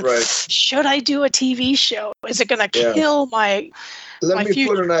based on, should I do a TV show? Is it going to kill my... Let me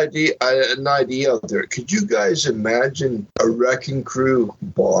put an idea out there. Could you guys imagine a Wrecking Crew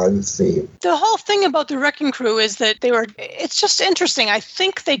Bond theme? The whole thing about the Wrecking Crew is that it's just interesting. I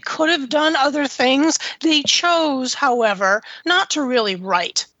think they could have done other things. They chose, however, not to really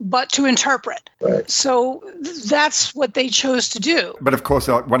write, but to interpret. Right. So that's what they chose to do. But of course,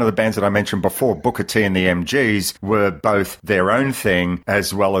 one of the bands that I mentioned before, Booker T and the MGs, were both their own thing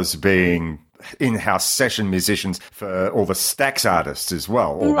as well as being in-house session musicians for all the Stax artists as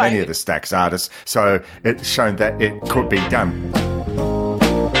well, or many of the Stax artists. So it's shown that it could be done.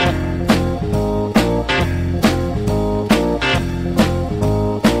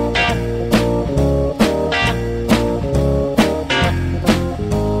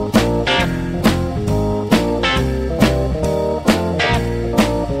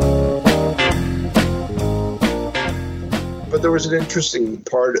 There was an interesting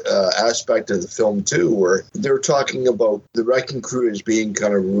aspect of the film, too, where they were talking about the Wrecking Crew as being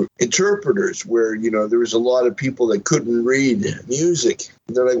kind of interpreters, where, there was a lot of people that couldn't read music.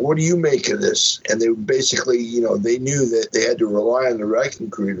 And they're like, what do you make of this? And they basically, they knew that they had to rely on the Wrecking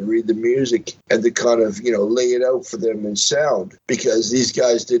Crew to read the music and to kind of, lay it out for them in sound, because these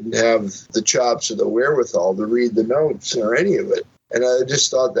guys didn't have the chops or the wherewithal to read the notes or any of it. And I just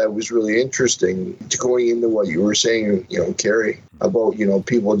thought that was really interesting, going into what you were saying, Carrie, about,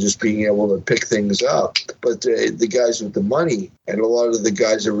 people just being able to pick things up. But the guys with the money and a lot of the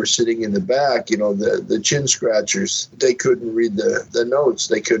guys that were sitting in the back, the chin scratchers, they couldn't read the notes.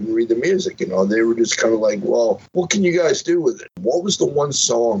 They couldn't read the music. They were just kind of like, well, what can you guys do with it? What was the one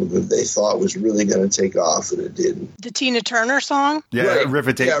song that they thought was really going to take off and it didn't? The Tina Turner song? Yeah,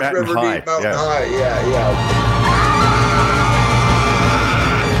 River Deep Mountain High. Deep Mountain High, yeah.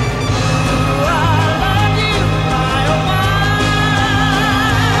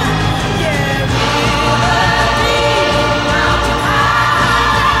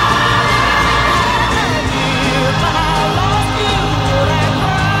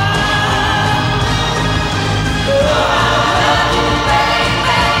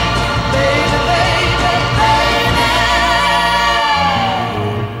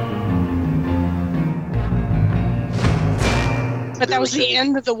 But that was the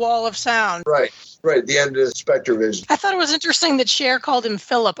end of the Wall of Sound. Right, the end of Spectrovision. I thought it was interesting that Cher called him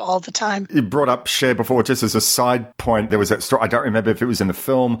Philip all the time. You brought up Cher before, just as a side point. There was that story, I don't remember if it was in the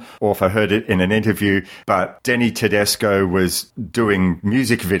film or if I heard it in an interview, but Denny Tedesco was doing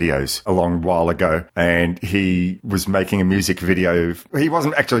music videos a long while ago, and he was making a music video. He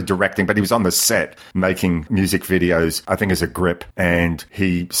wasn't actually directing, but he was on the set making music videos, I think as a grip, and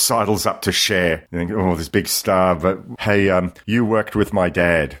he sidles up to Cher, and this big star, but hey, you worked with my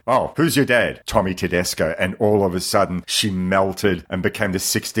dad. Oh, who's your dad? Tommy Tommy Tedesco, and all of a sudden she melted and became the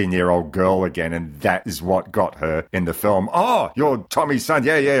 16-year-old girl again, and that is what got her in the film. Oh, you're Tommy's son.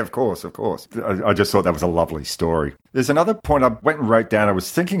 Yeah, of course. I just thought that was a lovely story. There's another point I went and wrote down. I was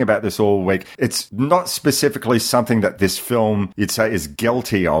thinking about this all week. It's not specifically something that this film, you'd say, is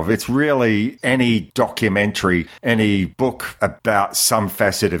guilty of. It's really any documentary, any book about some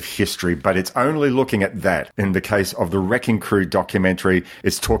facet of history, but it's only looking at that. In the case of the Wrecking Crew documentary,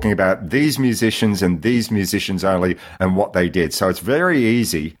 it's talking about these musicians and these musicians only and what they did. So it's very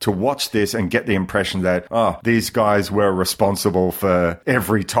easy to watch this and get the impression that, these guys were responsible for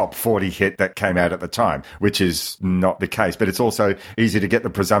every top 40 hit that came out at the time, which is not the case. But it's also easy to get the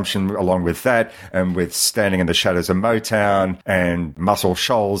presumption along with that and with Standing in the Shadows of Motown and Muscle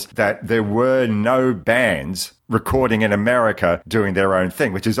Shoals that there were no bands recording in America doing their own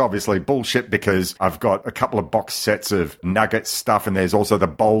thing, which is obviously bullshit because I've got a couple of box sets of Nuggets stuff and there's also the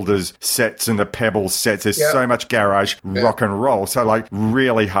Boulders sets and the Pebbles sets. There's so much garage rock and roll. So like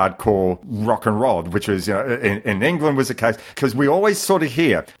really hardcore rock and roll, which was, in England was the case because we always sort of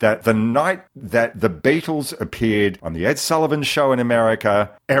hear that the night that the Beatles appeared on the Ed Sullivan Show in America,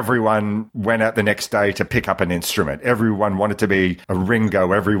 everyone went out the next day to pick up an instrument. Everyone wanted to be a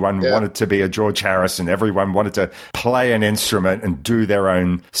Ringo. Everyone wanted to be a George Harrison. Everyone wanted to play an instrument and do their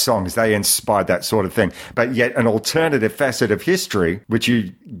own songs. They inspired that sort of thing. But yet an alternative facet of history, which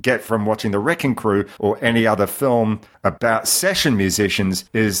you get from watching The Wrecking Crew or any other film about session musicians,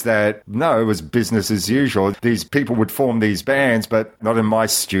 is that, no, it was business as usual. These people would form these bands, but not in my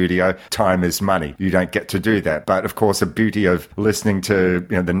studio. Time is money. You don't get to do that. But of course, the beauty of listening to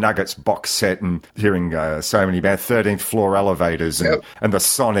the Nuggets box set and hearing so many bands, 13th Floor Elevators and the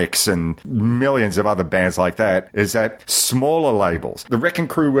Sonics and millions of other bands like that, is that smaller labels, the Wrecking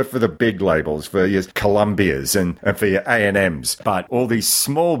Crew were for the big labels, for your Columbias and for your A&Ms. But all these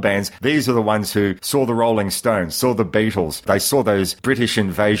small bands, these are the ones who saw the Rolling Stones, saw the Beatles. They saw those British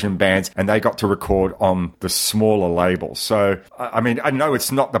invasion bands and they got to record on the smaller labels. So, I mean, I know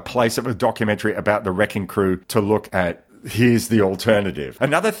it's not the place of a documentary about the Wrecking Crew to look at. Here's the alternative.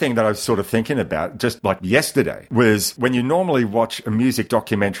 Another thing that I was sort of thinking about just like yesterday was when you normally watch a music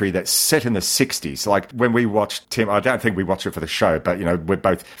documentary that's set in the 60s, like when we watched Tim, I don't think we watched it for the show, but we're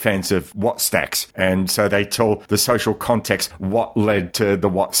both fans of Wattstax. And so they tell the social context, what led to the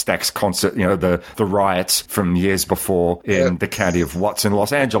Wattstax concert, the riots from years before in the county of Watts in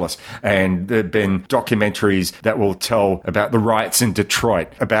Los Angeles. And there have been documentaries that will tell about the riots in Detroit,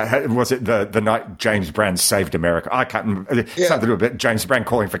 about, was it the night James Brown saved America? I can't something to do with James Brown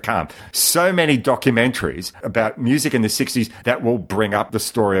calling for calm. So many documentaries about music in the 60s that will bring up the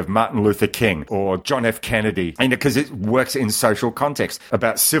story of Martin Luther King or John F. Kennedy, because it works in social context,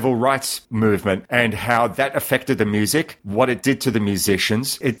 about civil rights movement and how that affected the music, what it did to the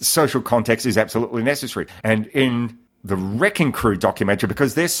musicians. Social context is absolutely necessary. And in the Wrecking Crew documentary,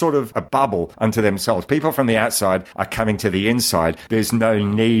 because they're sort of a bubble unto themselves. People from the outside are coming to the inside. There's no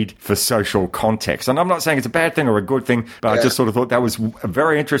need for social context. And I'm not saying it's a bad thing or a good thing, but I just sort of thought that was a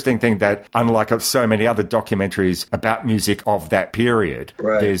very interesting thing that, unlike so many other documentaries about music of that period,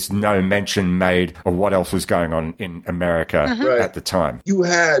 there's no mention made of what else was going on in America at the time. You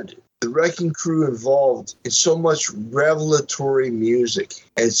had the Wrecking Crew involved in so much revelatory music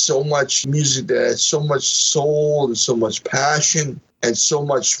and so much music that had so much soul and so much passion and so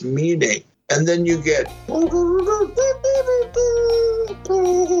much meaning. And then you get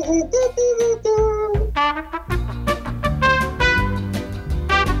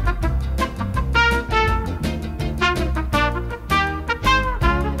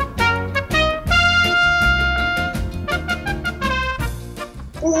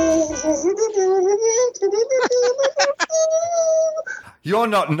You're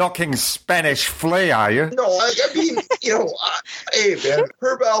not knocking Spanish Flea, are you? No, I mean, hey, man,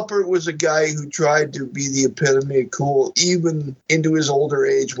 Herb Alpert was a guy who tried to be the epitome of cool, even into his older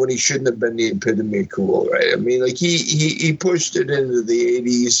age when he shouldn't have been the epitome of cool, right? I mean, like, he pushed it into the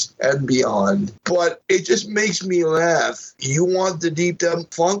 80s and beyond. But it just makes me laugh. You want the deep, dumb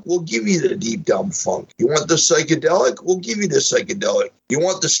funk? We'll give you the deep, dumb funk. You want the psychedelic? We'll give you the psychedelic. You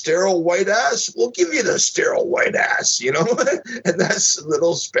want the sterile white ass? We'll give you the sterile white ass, And that's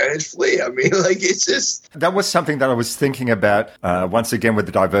little Spanish Flea. I mean, like, it's just... That was something that I was thinking about, once again, with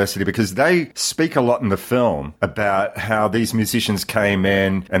the diversity, because they speak a lot in the film about how these musicians came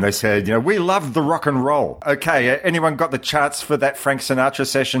in and they said, we love the rock and roll. Okay, anyone got the charts for that Frank Sinatra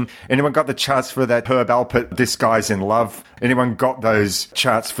session? Anyone got the charts for that Herb Alpert, This Guy's in Love? Anyone got those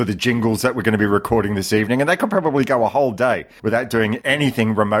charts for the jingles that we're going to be recording this evening? And they could probably go a whole day without doing any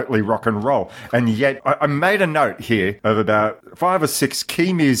anything remotely rock and roll. And yet I made a note here of about 5 or 6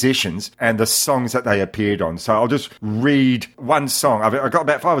 key musicians and the songs that they appeared on. So I'll just read one song. I've got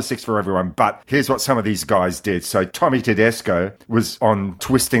about 5 or 6 for everyone, but here's what some of these guys did. So Tommy Tedesco was on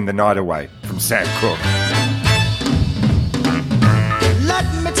Twisting the Night Away from Sam Cooke. Let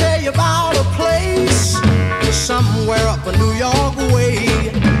me tell you about a place somewhere up a New York way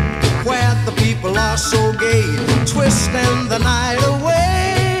where the people are so gay, twisting the night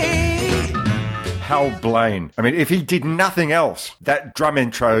away. Hal Blaine. I mean, if he did nothing else, that drum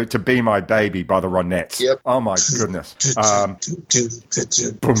intro to Be My Baby by the Ronettes. Yep. Oh, my goodness.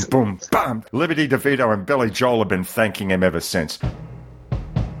 Boom, boom, bam. Liberty DeVito and Billy Joel have been thanking him ever since.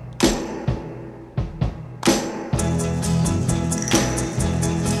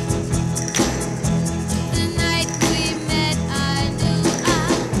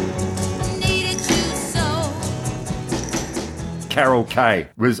 Carol Kay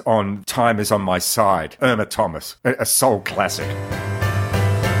was on Time Is On My Side. Irma Thomas, a soul classic.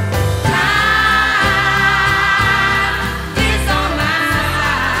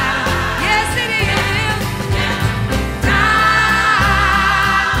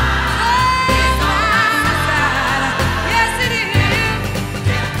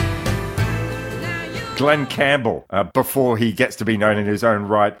 Glenn Campbell, before he gets to be known in his own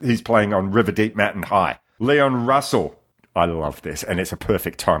right, he's playing on River Deep Mountain High. Leon Russell. I love this, and it's a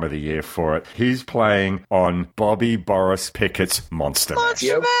perfect time of the year for it. He's playing on Bobby Boris Pickett's Monster Mash.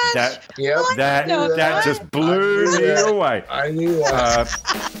 Yep. That just blew me away. I knew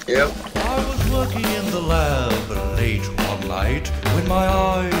that. Yep. I was working in the lab late one night when my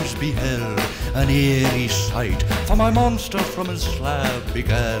eyes beheld an eerie sight. For my monster from his slab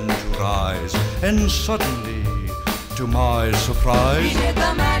began to rise, and suddenly, to my surprise, He did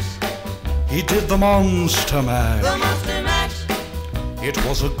the mash. He did the Monster Mash. The Monster Mash. It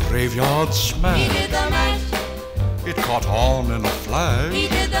was a graveyard smash. He did the mash. It caught on in a flash. He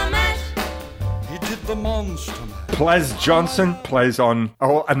did the mash. He did the Monster Mash. Plaz Johnson plays on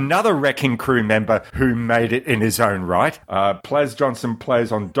another Wrecking Crew member who made it in his own right. Plaz Johnson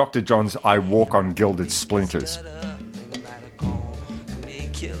plays on Dr. John's I Walk on Gilded Splinters.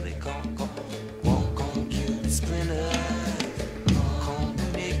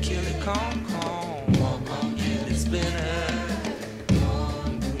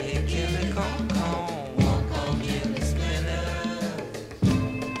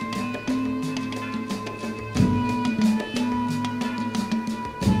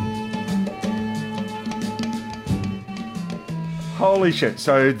 Holy shit.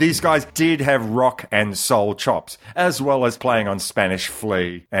 So these guys did have rock and soul chops, as well as playing on Spanish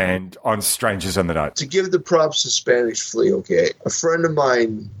Flea and on Strangers in the Night. To give the props to Spanish Flea, okay, a friend of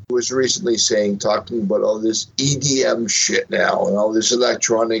mine was recently talking about all this EDM shit now and all this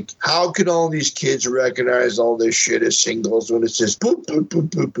electronic. How can all these kids recognize all this shit as singles when it says boop, boop, boop,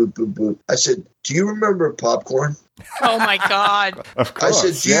 boop, boop, boop, boop? I said, do you remember Popcorn? Oh my God! Of course,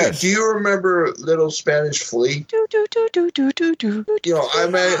 I said, do you remember Little Spanish Flea? Do do do do do do do. You know, I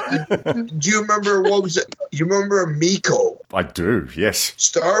mean, do you remember what was it? You remember Miko? I do, yes.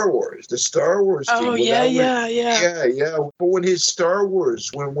 Star Wars, the Star Wars team. Oh yeah. But when his Star Wars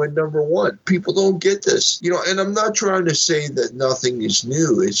went number one, people don't get this. You know, and I'm not trying to say that nothing is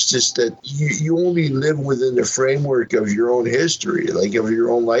new. It's just that you only live within the framework of your own history, like of your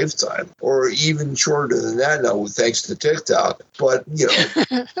own lifetime, or even shorter than that now, thanks to TikTok. But, you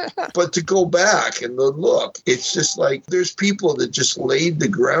know, but to go back and look, it's just like there's people that just laid the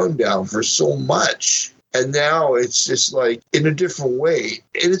ground down for so much. And now it's just like in a different way.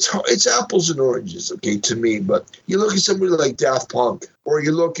 And it's apples and oranges, okay, to me. But you look at somebody like Daft Punk, or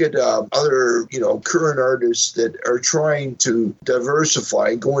you look at other, you know, current artists that are trying to diversify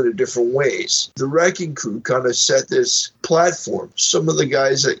and go into different ways. The Wrecking Crew kind of set this platform. Some of the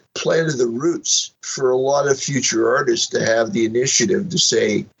guys that planted the roots for a lot of future artists to have the initiative to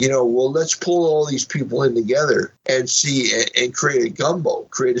say, you know, well, let's pull all these people in together and see and create a gumbo,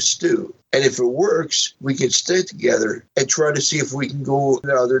 create a stew. And if it works, we can stay together and try to see if we can go in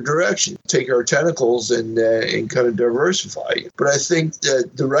another direction, take our tentacles and kind of diversify. But I think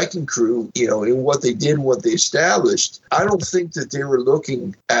that the Wrecking Crew, you know, in what they did, what they established, I don't think that they were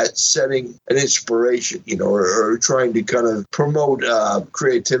looking at setting an inspiration, you know, or trying to kind of promote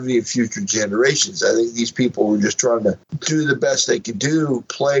creativity in future generations. I think these people were just trying to do the best they could do,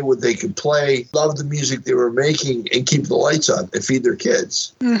 play what they could play, love the music they were making, and keep the lights on and feed their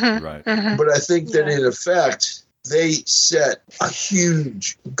kids. Mm-hmm. Right. Mm-hmm. But I think that in effect, they set a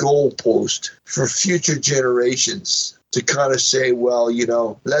huge goalpost for future generations to kind of say, well,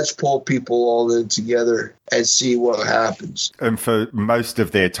 let's pull people all in together and see what happens. And for most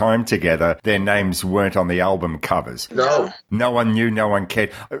of their time together, their names weren't on the album covers. No. No one knew, no one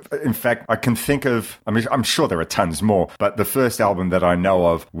cared. In fact, I can think of, I'm sure there are tons more, but the first album that I know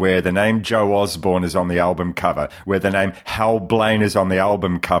of where the name Joe Osborne is on the album cover, where the name Hal Blaine is on the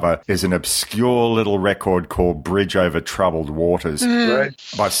album cover, is an obscure little record called Bridge Over Troubled Waters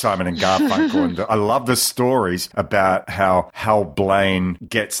by Simon and Garfunkel. And I love the stories about how Hal Blaine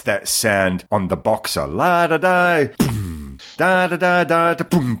gets that sound on the Boxer. La da da, boom, da da da da,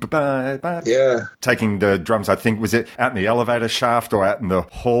 boom, ba ba. Yeah. Taking the drums, I think, was it out in the elevator shaft or out in the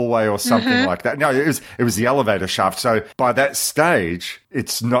hallway or something like that? No, it was the elevator shaft. So by that stage,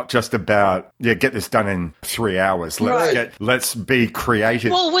 it's not just about, get this done in 3 hours. Let's be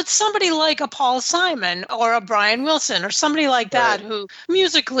creative. Well, with somebody like a Paul Simon or a Brian Wilson or somebody like that who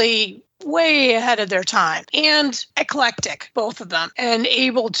musically way ahead of their time and eclectic, both of them, and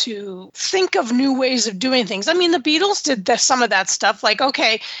able to think of new ways of doing things. I mean, the Beatles did some of that stuff. Like,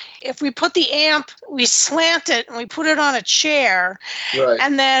 okay, if we put the amp, we slant it and we put it on a chair,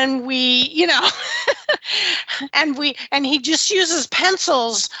 and then we, and he just uses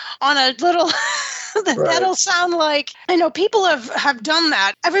pencils on a little that'll sound like, people have done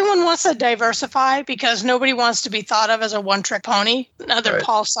that. Everyone wants to diversify because nobody wants to be thought of as a one-trick pony. Another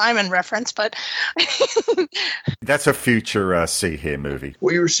Paul Simon reference, but that's a future See Here movie.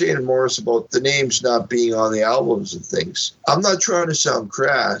 What you were saying, Morris, about the names not being on the albums and things. I'm not trying to sound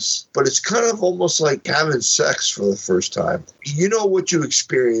crass, but it's kind of almost like having sex for the first time. You know what you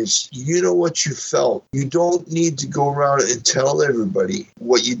experienced. You know what you felt. You don't need to go around and tell everybody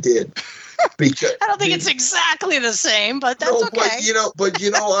what you did. Because I don't think it's exactly the same, but that's okay.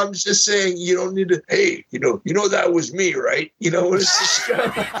 I'm just saying you don't need to. Hey, that was me, right? It's just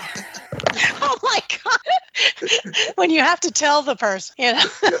oh my God! When you have to tell the person,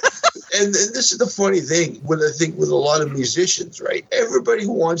 And this is the funny thing. When I think with a lot of musicians, right? Everybody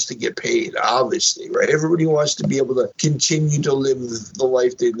wants to get paid, obviously, right? Everybody wants to be able to continue to live the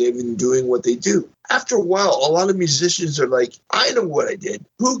life they live and doing what they do. After a while, a lot of musicians are like, I know what I did.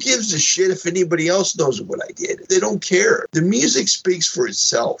 Who gives a shit if anybody else knows what I did? They don't care. The music speaks for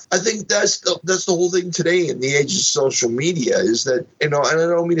itself. I think that's the whole thing today in the age of social media is that, and I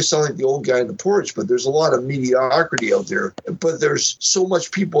don't mean to sound like the old guy on the porch, but there's a lot of mediocrity out there. But there's so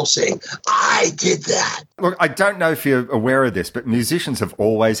much people saying, I did that. Look, I don't know if you're aware of this, but musicians have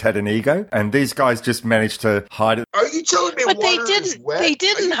always had an ego, and these guys just managed to hide it. Are you telling me water is wet? They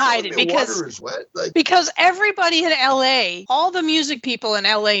didn't hide it because water is wet? Because everybody in LA, all the music people in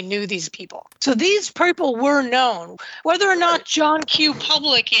LA knew these people. So these people were known. Whether or not John Q.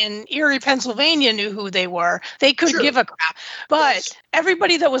 Public in Erie, Pennsylvania knew who they were, they could give a crap. But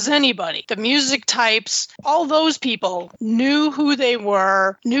everybody that was anybody, the music types, all those people knew who they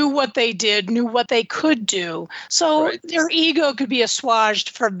were, knew what they did, knew what they could do. So their ego could be assuaged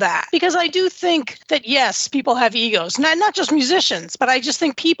for that. Because I do think that, yes, people have egos. Not just musicians, but I just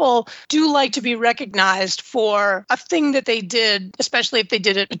think people do like to be recognized for a thing that they did, especially if they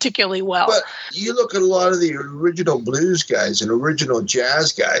did it particularly well. But you look at a lot of the original blues guys and original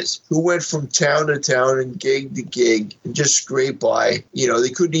jazz guys who went from town to town and gig to gig and just scraped by. They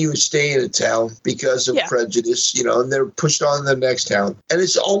couldn't even stay in a town because of prejudice, and they're pushed on to the next town. And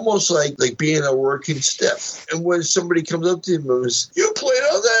it's almost like being a working stiff. And when somebody comes up to him and says, you played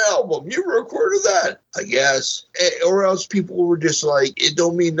on that album, you recorded that, I guess. Or else people were just like, it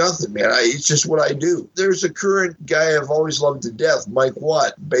don't mean nothing, man. It's just what I do. There's a current guy I've always loved to death, Mike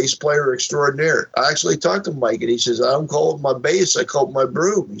Watt, bass player extraordinaire. I actually talked to Mike, and he says, I don't call it my bass, I call it my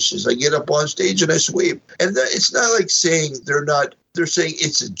broom. He says, I get up on stage and I sweep. And it's not like saying they're saying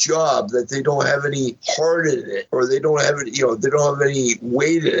it's a job, that they don't have any heart in it, or they don't have any, they don't have any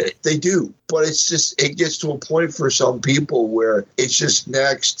weight in it. They do. But it's just, it gets to a point for some people where it's just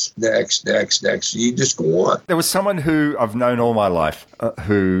next. You just go on. There was someone who I've known all my life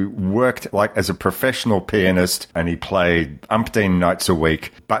who worked as a professional pianist, and he played umpteen nights a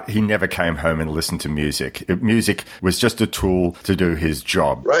week, but he never came home and listened to music. Music was just a tool to do his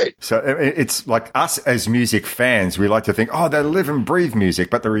job. Right. So it's like us as music fans, we like to think, oh, they live and breathe music,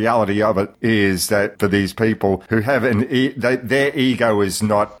 but the reality of it is that for these people who have their ego is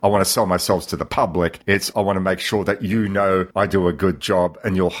not, I want to sell myself to the public. It's, I want to make sure that I do a good job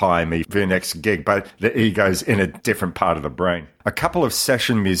and you'll hire me for your next gig. But the ego's in a different part of the brain. a couple of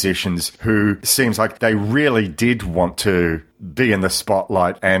session musicians who seems like they really did want to be in the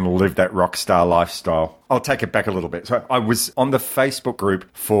spotlight and live that rock star lifestyle. I'll take it back a little bit. So I was on the Facebook group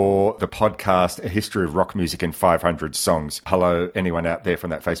for the podcast, A History of Rock Music in 500 Songs. Hello, anyone out there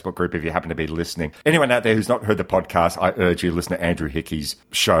from that Facebook group, if you happen to be listening. Anyone out there who's not heard the podcast, I urge you to listen to Andrew Hickey's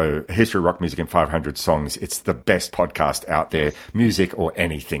show, A History of Rock Music in 500 Songs. It's the best podcast out there, music or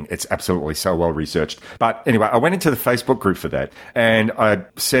anything. It's absolutely so well researched. But anyway, I went into the Facebook group for that and I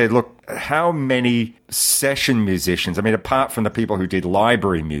said, look, how many session musicians, I mean, apart from the people who did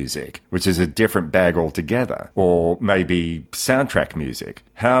library music, which is a different bag altogether, or maybe soundtrack music,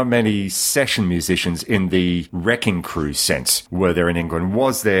 how many session musicians in the Wrecking Crew sense were there in England?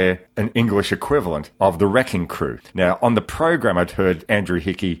 Was there an English equivalent of the Wrecking Crew? Now, on the program, I'd heard Andrew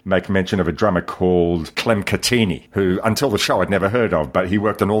Hickey make mention of a drummer called Clem Catini, who, until the show, I'd never heard of, but he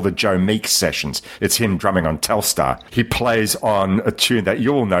worked on all the Joe Meek sessions. It's him drumming on Telstar. He plays on a tune that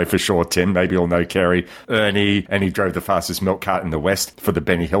you'll know for sure, Tim. Maybe you'll know Kerry, Ernie, and he drove the fastest milk cart in the West for the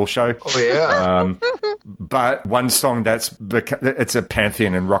Benny Hill show. Oh, yeah. But one song it's a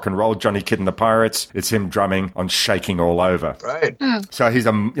pantheon in rock and roll, Johnny Kidd and the Pirates. It's him drumming on Shaking All Over. Right. So he's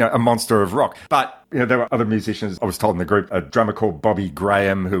a monster of rock. But there were other musicians, I was told in the group, a drummer called Bobby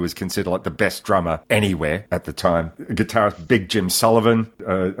Graham, who was considered like the best drummer anywhere at the time. A guitarist, Big Jim Sullivan,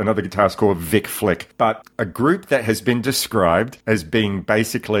 another guitarist called Vic Flick. But a group that has been described as being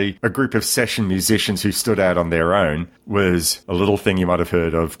basically a group of session musicians who stood out on their own was a little thing you might have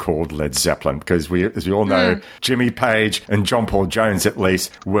heard of called Led Zeppelin. Because as we all know, Jimmy Page and John Paul Jones, at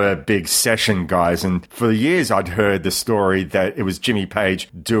least, were big session guys. And for years, I'd heard the story that it was Jimmy Page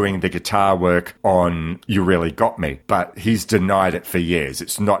doing the guitar work on You Really Got Me, but he's denied it for years.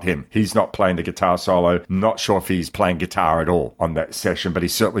 It's not him. He's not playing the guitar solo. Not sure if he's playing guitar at all on that session, but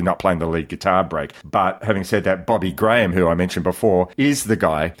he's certainly not playing the lead guitar break. But having said that, Bobby Graham, who I mentioned before, is the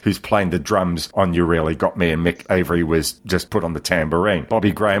guy who's playing the drums on You Really Got Me, and Mick Avery was just put on the tambourine.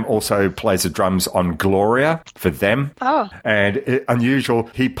 Bobby Graham also plays the drums on Gloria for them. Oh. And unusual,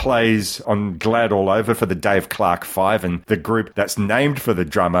 he plays on Glad All Over for the Dave Clark Five, and the group that's named for the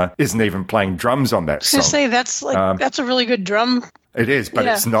drummer isn't even playing drums on that I was song. going to say, that's a really good drum. It is, but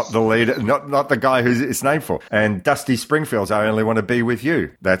it's not the leader, not the guy who it's named for. And Dusty Springfield's I Only Want to Be With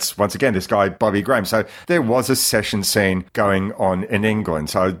You. That's, once again, this guy, Bobby Graham. So there was a session scene going on in England.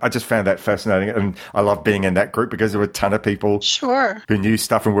 So I just found that fascinating. And I love being in that group because there were a ton of people who knew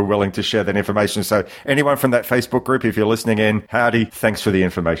stuff and were willing to share that information. So anyone from that Facebook group, if you're listening in, howdy, thanks for the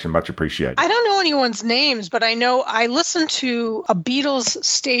information. Much appreciated. I don't know anyone's names, but I know I listened to a Beatles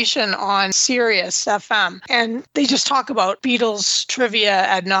station on Sirius FM, and they just talk about Beatles trivia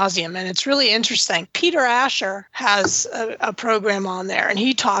ad nauseum, and it's really interesting. Peter Asher has a program on there, and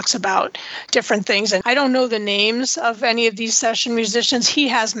he talks about different things. And I don't know the names of any of these session musicians. He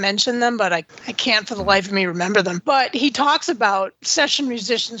has mentioned them, but I can't for the life of me remember them. But he talks about session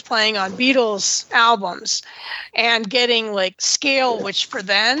musicians playing on Beatles albums and getting like scale, which for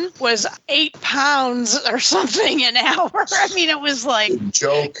then was 8 pounds or something an hour. I mean, it was like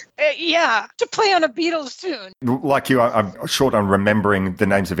joke. Yeah, to play on a Beatles tune. Like you, I'm short on remembering the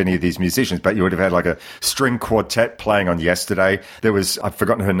names of any of these musicians, but you would have had like a string quartet playing on Yesterday. There was, I've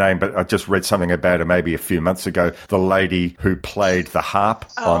forgotten her name, but I just read something about her maybe a few months ago. The lady who played the harp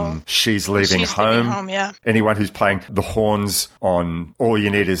on She's Leaving Home. Yeah. Anyone who's playing the horns on All You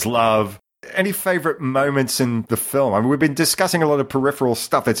Need Is Love. Any favorite moments in the film? I mean, we've been discussing a lot of peripheral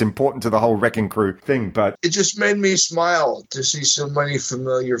stuff that's important to the whole Wrecking Crew thing, but it just made me smile to see so many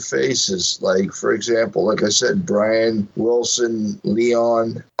familiar faces. Like, for example, like I said, Brian Wilson,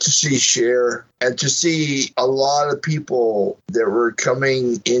 Leon, to see Cher, and to see a lot of people that were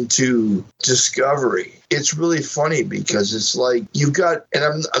coming into Discovery. It's really funny because it's like you've got, and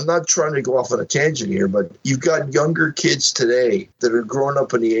I'm not trying to go off on a tangent here, but you've got younger kids today that are growing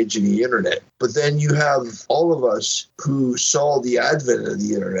up in the age of the internet. But then you have all of us who saw the advent of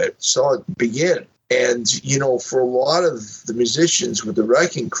the internet, saw it begin. And, you know, for a lot of the musicians with the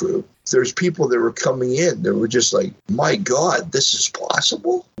Wrecking Crew, there's people that were coming in that were just like, my God, this is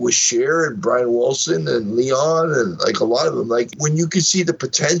possible? With Cher and Brian Wilson and Leon and like a lot of them, like when you could see the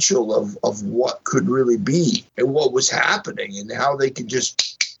potential of what could really be and what was happening and how they could just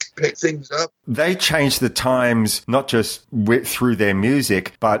pick things up. They changed the times, not just through their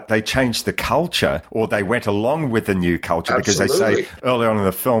music, but they changed the culture, or they went along with the new culture. Because Absolutely. they say early on in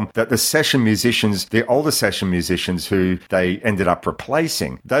the film that the session musicians, the older session musicians who they ended up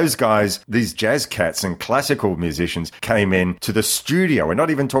replacing, those guys, these jazz cats and classical musicians came in to the studio. We're not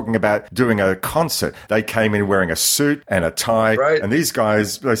even talking about doing a concert. They came in wearing a suit and a tie. Right. And these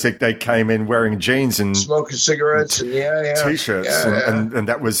guys, they came in wearing jeans and smoking cigarettes and T-shirts. Yeah. And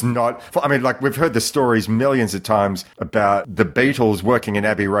that was not, I mean, like we've heard the stories millions of times about the Beatles working in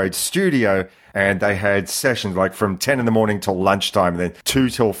Abbey Road studio, and they had sessions like from 10 in the morning till lunchtime, and then 2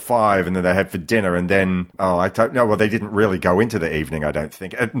 till 5, and then they had for dinner, and then, I don't know, well, they didn't really go into the evening, I don't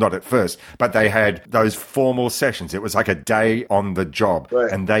think, not at first, but they had those formal sessions. It was like a day on the job,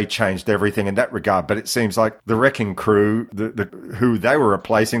 right. And they changed everything in that regard. But it seems like the Wrecking Crew, who they were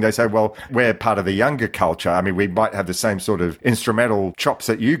replacing, they say, well, we're part of the younger culture. I mean, we might have the same sort of instrumental chops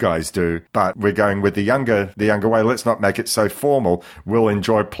that you guys do, but we're going with the younger way. Let's not make it so formal. We'll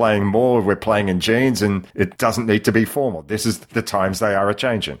enjoy playing more. We're playing in jeans, and it doesn't need to be formal. This is the times they are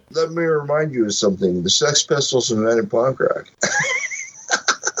a-changing. Let me remind you of something. The Sex Pistols invented punk rock.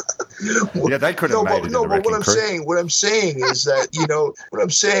 Yeah, they could have made it. No, but what I'm saying is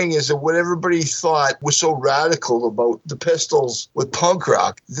that, what everybody thought was so radical about the Pistols with punk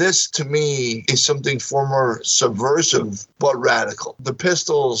rock, this to me is something far more subversive but radical. The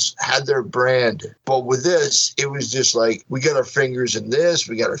Pistols had their brand, but with this, it was just like, we got our fingers in this,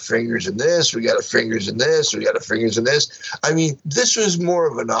 we got our fingers in this, we got our fingers in this, we got our fingers in this. I mean, this was more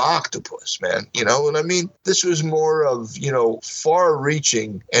of an octopus, man. You know what I mean? This was more of,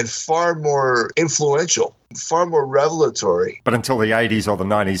 far-reaching and far more influential, far more revelatory. But until the 80s or the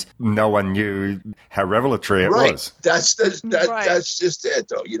 90s, no one knew how revelatory it was. That's just it,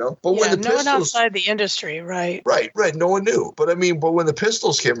 though, But when the no Pistols, one outside the industry, right? Right. No one knew. But when the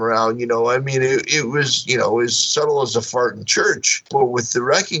Pistols came around, it was, as subtle as a fart in church. But with the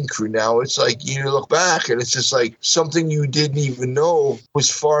Wrecking Crew now, it's like you look back and it's just like something you didn't even know was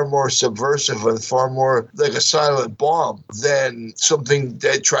far more subversive and far more like a silent bomb than something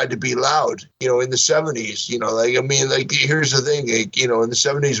that tried to be loud, in the 70s. Here's the thing, in the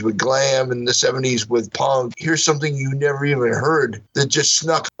 70s with glam, in the 70s with punk, here's something you never even heard that just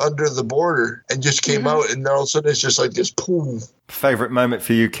snuck under the border and just came out, and all of a sudden it's just like this poof. Favorite moment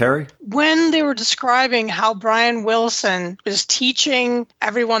for you, Kerry? When they were describing how Brian Wilson was teaching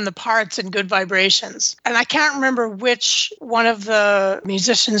everyone the parts in Good Vibrations. And I can't remember which one of the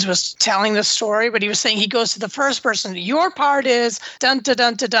musicians was telling the story, but he was saying he goes to the first person. Your part is dun dun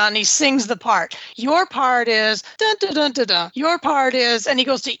dun dun dun. He sings the part. Your part is dun dun dun dun dun. Your part is, and he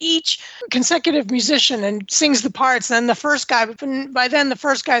goes to each consecutive musician and sings the parts. And then the first guy, by then the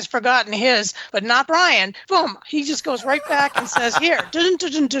first guy's forgotten his, but not Brian. Boom. He just goes right back and says, here, dun, dun,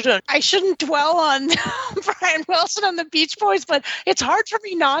 dun, dun, dun. I shouldn't dwell on Brian Wilson and the Beach Boys, but it's hard for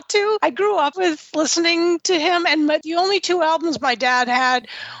me not to. I grew up with listening to him, and the only 2 albums my dad had,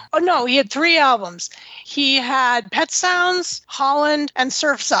 he had 3 albums. He had Pet Sounds, Holland, and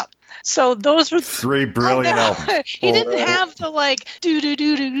Surf's Up. So those were 3 brilliant albums. He didn't have the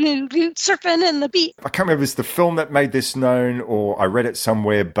surfing in the beat. I can't remember if it was the film that made this known or I read it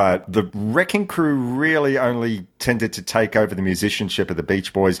somewhere, but the Wrecking Crew really only tended to take over the musicianship of the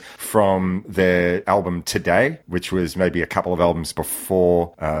Beach Boys from their album Today, which was maybe a couple of albums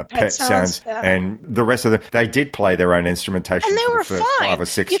before Pet Sounds. Yeah. And the rest of them, they did play their own instrumentation and they for were the first fine. 5 or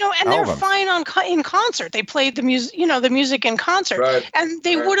 6 and albums. they were fine in concert. They played the music, the music in concert. Right. And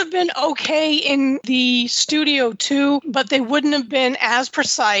they would have been okay in the studio too, but they wouldn't have been as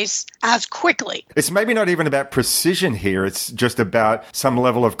precise as quickly. It's maybe not even about precision here. It's just about some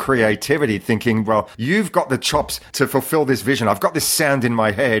level of creativity, thinking, well, you've got the chops to fulfill this vision. I've got this sound in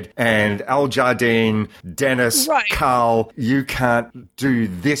my head, and Al Jardine, Dennis, Carl, you can't do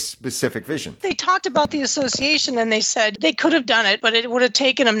this specific vision. They talked about the association, and they said they could have done it, but it would have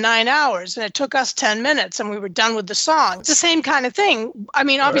taken them 9 hours, and it took us 10 minutes, and we were done with the song. It's the same kind of thing. I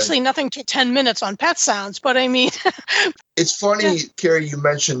mean, obviously nothing took 10 minutes on Pet Sounds, but I mean... It's funny, Kerry, you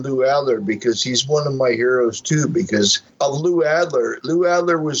mentioned Lou Adler, because he's one of my heroes too, because of Lou Adler. Lou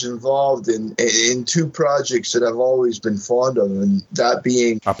Adler was involved in 2 projects that I've always been fond of, and that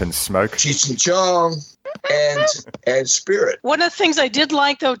being Up in Smoke, Cheech and Chong, and Spirit. One of the things I did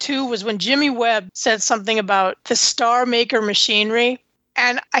like, though, too, was when Jimmy Webb said something about the Star Maker machinery.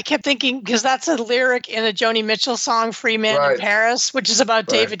 And I kept thinking, because that's a lyric in a Joni Mitchell song, Free Man in Paris, which is about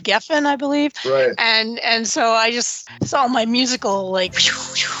David Geffen, I believe. Right. And so I just saw my musical,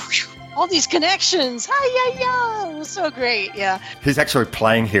 all these connections. Hi-ya-ya. It was so great, yeah. He's actually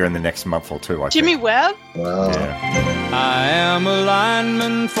playing here in the next month or two, I Jimmy think. Webb? Wow. Yeah. I am a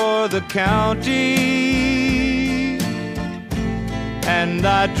lineman for the county, and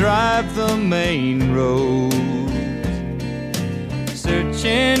I drive the main road,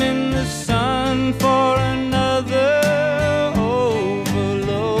 searching in the sun for another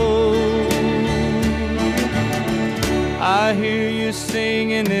overload. I hear you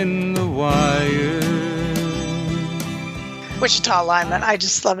singing in the wire. Wichita Lineman. I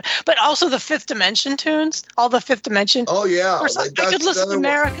just love it. But also the Fifth Dimension tunes, all the Fifth Dimension. Oh, yeah. Of course, I could listen to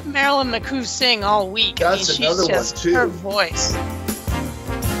Marilyn McCoo sing all week. That's I mean, another she's just, one, too. her voice.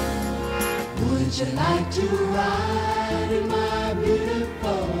 Would you like to ride in my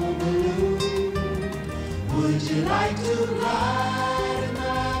beautiful balloon? Would you like to ride in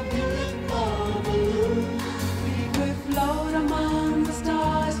my beautiful balloon? We could float among the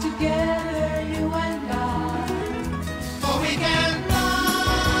stars together, you and I. For we can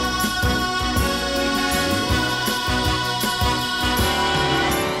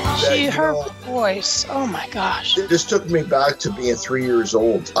Her voice. Oh my gosh. This took me back to being 3 years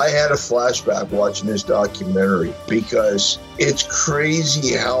old. I had a flashback watching this documentary because it's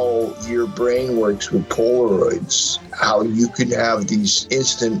crazy how your brain works with Polaroids. How you can have these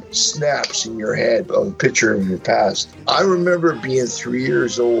instant snaps in your head of a picture of your past. I remember being 3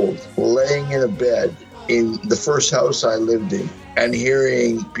 years old, laying in a bed in the first house I lived in, and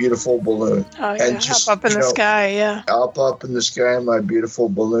hearing Beautiful Balloon. Oh, yeah. And just, up in the sky, yeah. Up in the sky, my beautiful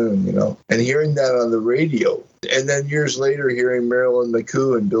balloon, and hearing that on the radio. And then years later, hearing Marilyn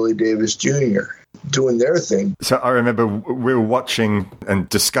McCoo and Billy Davis Jr. doing their thing. So I remember we were watching and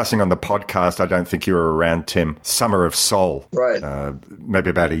discussing on the podcast, I don't think you were around, Tim, Summer of Soul. Right.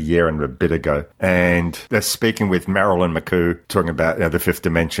 Maybe about a year and a bit ago. And they're speaking with Marilyn McCoo, talking about the Fifth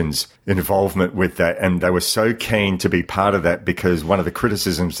Dimension's involvement with that. And they were so keen to be part of that because one of the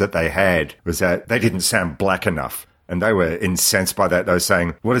criticisms that they had was that they didn't sound black enough. And they were incensed by that. They were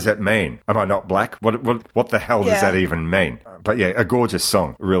saying, what does that mean? Am I not black? What the hell does that even mean? But yeah, a gorgeous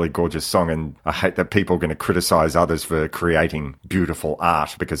song, a really gorgeous song. And I hate that people are going to criticize others for creating beautiful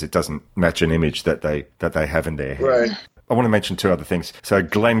art because it doesn't match an image that they have in their head. Right. I want to mention two other things. So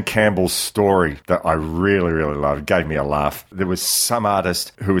Glenn Campbell's story that I really, really loved gave me a laugh. There was some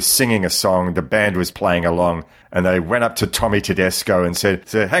artist who was singing a song, the band was playing along, and they went up to Tommy Tedesco and said,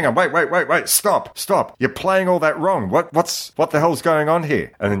 hang on, wait, stop. You're playing all that wrong. What the hell's going on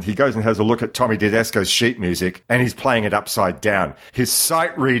here? And then he goes and has a look at Tommy Tedesco's sheet music, and he's playing it upside down. His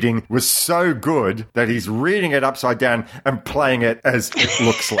sight reading was so good that he's reading it upside down and playing it as it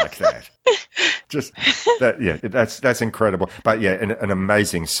looks like that. Just that, yeah, that's incredible. But yeah, an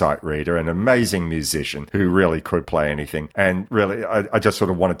amazing sight reader, an amazing musician who really could play anything. And really, I just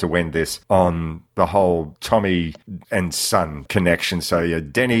sort of wanted to end this on the whole Tommy and son connection. So yeah,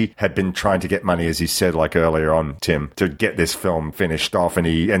 Denny had been trying to get money, as he said, like earlier on, Tim, to get this film finished off, and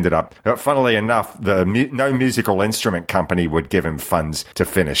he ended up, funnily enough, no musical instrument company would give him funds to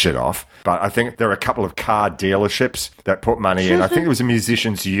finish it off. But I think there are a couple of car dealerships that put money in. I think it was a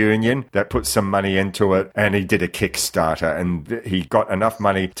musicians union that put some money into it, and he did a Kickstarter, and he got enough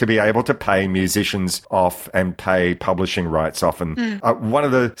money to be able to pay musicians off and pay publishing rights off. And one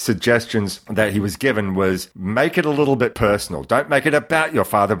of the suggestions that he was given was make it a little bit personal. Don't make it about your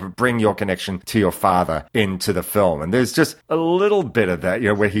father, but bring your connection to your father into the film. And there's just a little bit of that,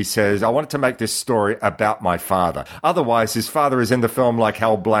 where he says, I wanted to make this story about my father. Otherwise, his father is in the film like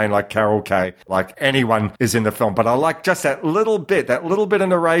Hal Blaine, like Carol Kay, like anyone is in the film. But I like just that little bit of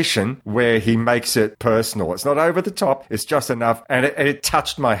narration where he makes it personal. It's not over the top. It's just enough. And it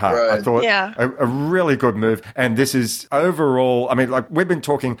touched my heart. Right. I thought a really good move. And this is overall, I mean, like we've been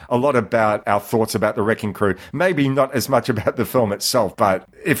talking a lot about our thoughts about The Wrecking Crew. Maybe not as much about the film itself, but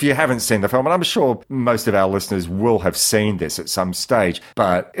if you haven't seen the film, and I'm sure most of our listeners will have seen this at some stage,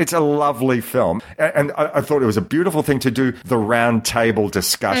 but it's a lovely film. And I thought it was a beautiful thing to do the round table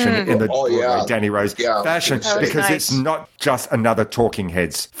discussion in the Danny Rose fashion, because it's not just another Talking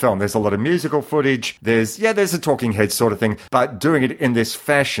Heads film. There's a lot of musical footage. There's a Talking Heads sort of thing, but doing it in this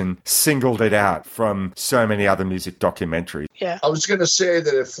fashion singled it out from so many other music documentaries. Yeah. I was going to say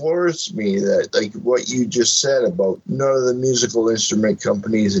that it floors me that, like what you just said about none of the musical instrument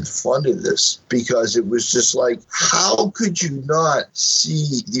companies had funded this, because it was just like, how could you not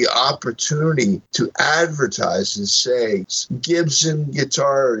see the opportunity to advertise and say Gibson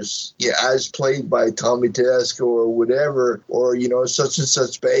guitars, as played by Tommy Tedesco or whatever, or, such and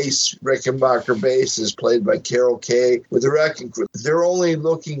such bass, Rickenbacker bass is played by Carol Kay with the Wrecking Crew. They're only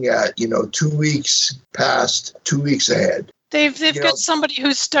looking at, 2 weeks past, 2 weeks ahead. They've got somebody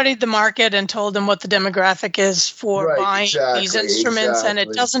who's studied the market and told them what the demographic is for buying these instruments, and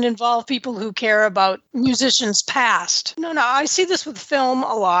it doesn't involve people who care about musicians past. No, I see this with film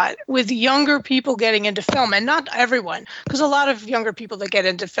a lot, with younger people getting into film, and not everyone, because a lot of younger people that get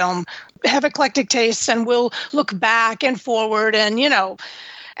into film have eclectic tastes and will look back and forward and,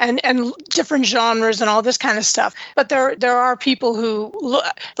 and different genres and all this kind of stuff. But there are people who look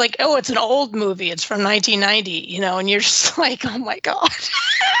like, oh, it's an old movie. It's from 1990, and you're just like, oh my God.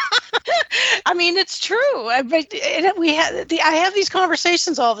 I mean, it's true. I have these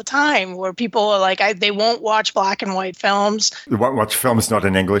conversations all the time where people are like, they won't watch black and white films. They won't watch films not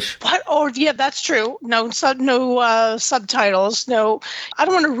in English. What? Oh, yeah, that's true. No subtitles. No, I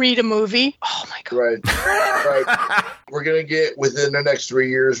don't want to read a movie. Oh my God. Right. We're gonna get within the next 3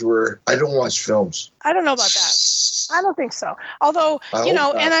 years where I don't watch films. I don't know about that. I don't think so. Although,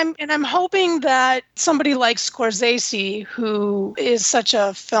 and I'm hoping that somebody like Scorsese, who is such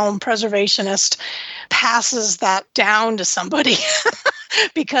a film preservationist, passes that down to somebody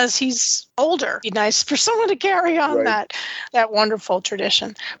because he's older. It'd be nice for someone to carry on that wonderful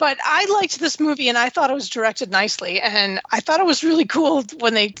tradition. But I liked this movie, and I thought it was directed nicely, and I thought it was really cool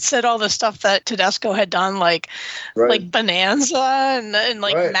when they said all the stuff that Tedesco had done, like Bonanza and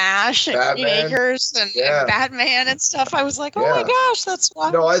MASH and Green Acres and Batman and stuff. I was like, oh my gosh, that's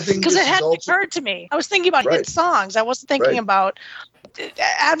wild. No, I think because it hadn't occurred to me. I was thinking about hit songs. I wasn't thinking about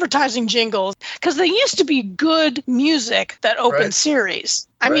advertising jingles, because there used to be good music that opened series.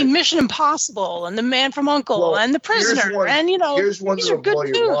 I mean, Mission Impossible and The Man from U.N.C.L.E. and The Prisoner, and here's one these that'll are good blow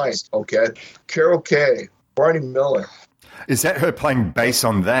your mind. tunes. Okay, Carol Kay, Barney Miller. Is that her playing bass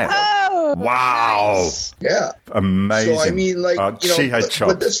on that? Oh, wow! Nice. Yeah, amazing. So I mean, she had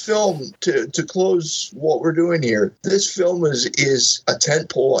chops. But this film, to close what we're doing here, this film is a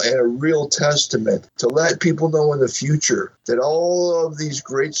tentpole and a real testament to let people know in the future that all of these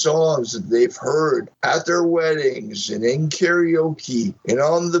great songs that they've heard at their weddings and in karaoke and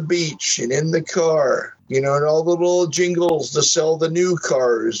on the beach and in the car, and all the little jingles to sell the new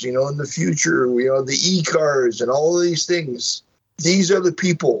cars, in the future, the e-cars and all of these things. These are the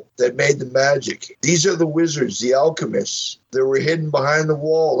people that made the magic. These are the wizards, the alchemists that were hidden behind the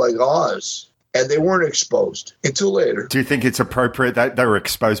wall like Oz. And they weren't exposed until later. Do you think it's appropriate that they were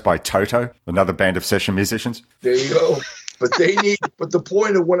exposed by Toto, another band of session musicians? There you go. But but the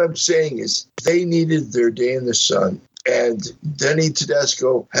point of what I'm saying is they needed their day in the sun. And Denny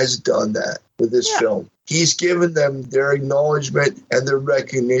Tedesco has done that with this film. He's given them their acknowledgement and their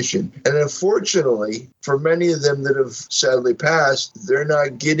recognition. And unfortunately, for many of them that have sadly passed, they're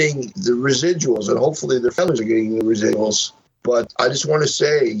not getting the residuals. And hopefully their families are getting the residuals. But I just want to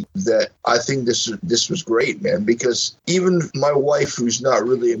say that I think this was great, man, because even my wife, who's not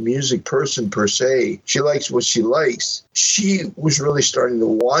really a music person per se, she likes what she likes. She was really starting to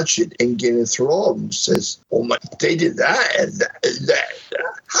watch it and get enthralled and says, oh my, they did that and that.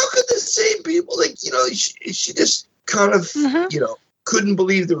 How could the same people, she just kind of, couldn't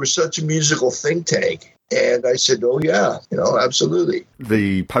believe there was such a musical think tank. And I said, oh, yeah, absolutely.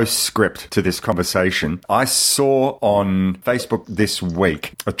 The postscript to this conversation, I saw on Facebook this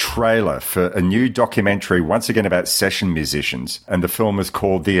week a trailer for a new documentary, once again about session musicians. And the film is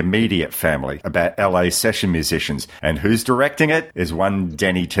called The Immediate Family, about LA session musicians. And who's directing it is one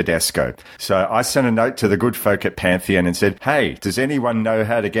Denny Tedesco. So I sent a note to the good folk at Pantheon and said, hey, does anyone know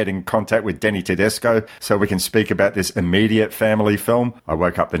how to get in contact with Denny Tedesco so we can speak about this Immediate Family film? I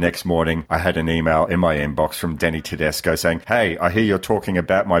woke up the next morning. I had an email in my inbox from Denny Tedesco saying, hey, I hear you're talking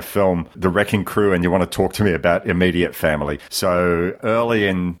about my film, The Wrecking Crew, and you want to talk to me about Immediate Family. So early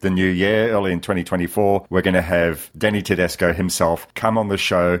in the new year, early in 2024, we're going to have Denny Tedesco himself come on the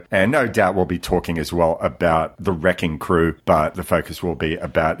show, and no doubt we'll be talking as well about The Wrecking Crew, but the focus will be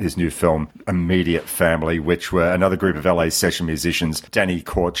about his new film, Immediate Family, which were another group of LA session musicians, Danny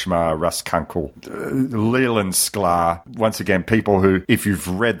Korchmar, Russ Kunkel, Leland Sklar, once again, people who, if you've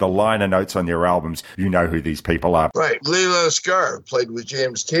read the liner notes on their albums, you know who these people are. Right. Leland Sklar played with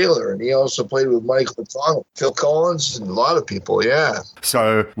James Taylor, and he also played with Michael McDonald, Phil Collins, and a lot of people,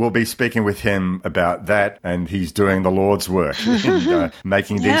 So we'll be speaking with him about that, and he's doing the Lord's work in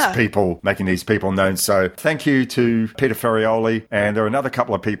making these people known. So thank you to Peter Ferrioli, and there are another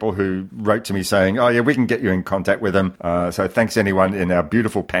couple of people who wrote to me saying, oh yeah, we can get you in contact with him. So thanks anyone in our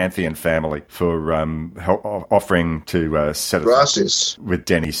beautiful Pantheon family for offering to set us up with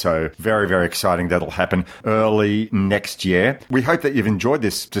Denny. So very, very exciting. That'll happen early next year. We hope that you've enjoyed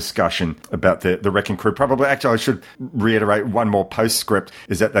this discussion about the Wrecking Crew. Probably, actually, I should reiterate one more postscript,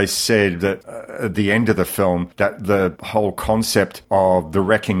 is that they said that at the end of the film that the whole concept of the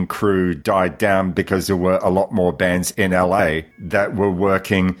Wrecking Crew died down because there were a lot more bands in LA that were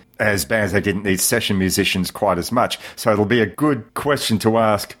working as bands. They didn't need session musicians quite as much. So it'll be a good question to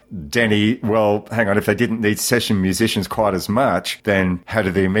ask Denny, well, hang on, if they didn't need session musicians quite as much, then how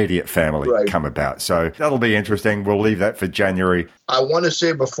did the Immediate Family come about? So that'll be interesting. We'll leave that for January. I want to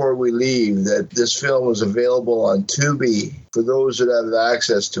say before we leave that this film is available on Tubi for those that have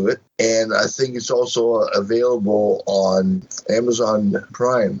access to it. And I think it's also available on Amazon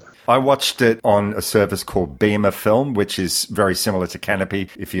Prime. I watched it on a service called Beamer Film, which is very similar to Canopy.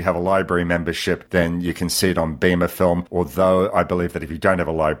 If you have a library membership, then you can see it on Beamer Film. Although I believe that if you don't have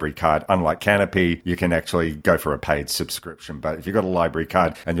a library card, unlike Canopy, you can actually go for a paid subscription. But if you've got a library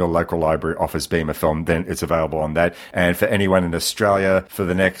card and your local library offers Beamer Film, then it's available on that. And for anyone in Australia, for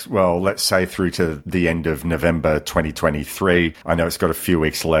the next, well, let's say through to the end of November 2023, I know it's got a few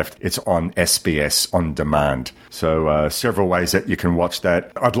weeks left, it's on SBS On Demand. So several ways that you can watch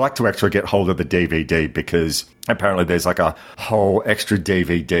that. I'd like to actually get hold of the DVD because apparently there's like a whole extra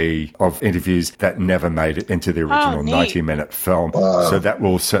DVD of interviews that never made it into the original 90-minute film. So that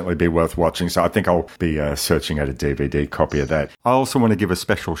will certainly be worth watching. So I think I'll be searching out a DVD copy of that. I also want to give a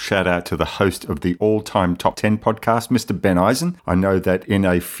special shout out to the host of the All-Time Top 10 podcast, Mr. Ben Eisen. I know that in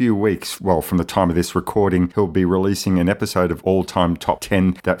a few weeks, well, from the time of this recording, he'll be releasing an episode of All-Time Top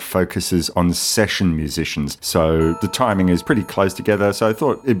 10 that focuses on session musicians. So the timing is pretty close together. So I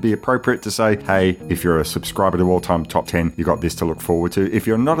thought it'd be appropriate to say, hey, if you're a subscriber to All-Time Top 10, you got this to look forward to. If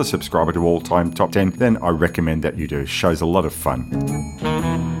you're not a subscriber to All-Time Top 10, then I recommend that you do. Show's a lot of fun.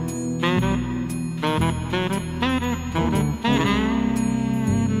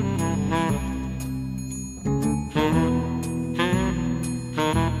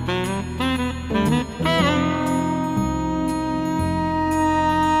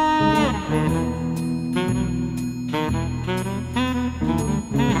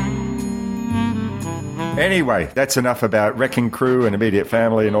 Anyway, that's enough about Wrecking Crew and Immediate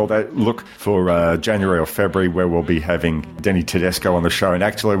Family and all that. Look for January or February where we'll be having Denny Tedesco on the show. And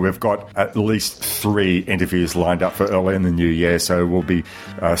actually, we've got at least 3 interviews lined up for early in the new year. So we'll be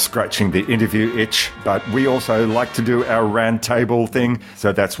scratching the interview itch. But we also like to do our round table thing.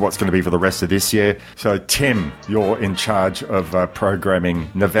 So that's what's going to be for the rest of this year. So Tim, you're in charge of programming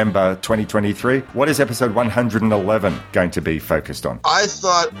November 2023. What is episode 111 going to be focused on? I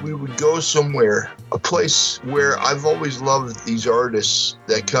thought we would go somewhere, a place where I've always loved these artists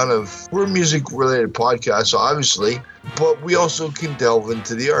that kind of, we're a music related podcast, obviously, but we also can delve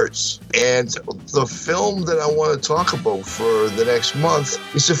into the arts. And the film that I want to talk about for the next month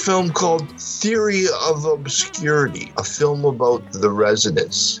is a film called Theory of Obscurity, a film about The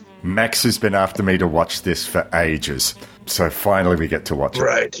Residents. Max has been after me to watch this for ages, so finally we get to watch it.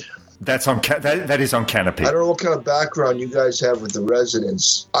 Right. That's on that is on Canopy. I don't know what kind of background you guys have with The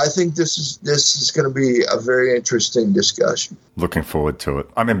Residents. I think this is going to be a very interesting discussion. Looking forward to it.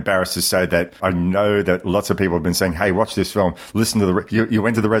 I'm embarrassed to say that I know that lots of people have been saying, "Hey, watch this film. Listen to you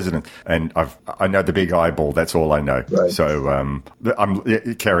went to The Resident," and I know the big eyeball. That's all I know. Right. So I'm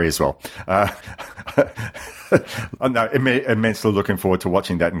Kerry as well. I'm immensely looking forward to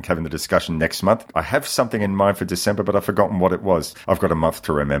watching that and having the discussion next month. I have something in mind for December, but I've forgotten what it was. I've got a month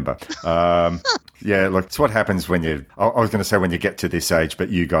to remember. Yeah, look, it's what happens when you... I was going to say when you get to this age, but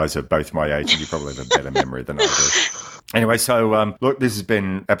you guys are both my age and you probably have a better memory than I do. Anyway, so look, this has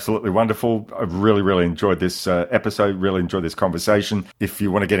been absolutely wonderful. I've really, really enjoyed this episode, really enjoyed this conversation. If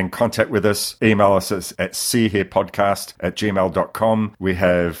you want to get in contact with us, email us at seeherepodcast@gmail.com. We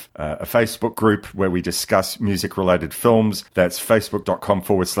have a Facebook group where we discuss music-related films. That's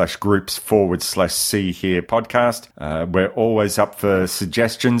facebook.com/groups/seeherepodcast. We're always up for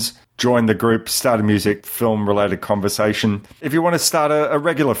suggestions. Join the group, start a music, film-related conversation. If you want to start a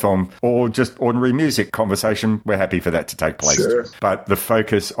regular film or just ordinary music conversation, we're happy for that to take place. Sure. But the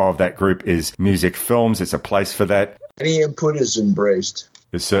focus of that group is music films. It's a place for that. Any input is embraced.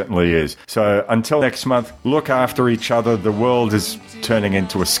 It certainly is. So until next month, look after each other. The world is turning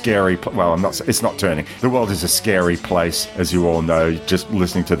into a scary... it's not turning. The world is a scary place, as you all know, just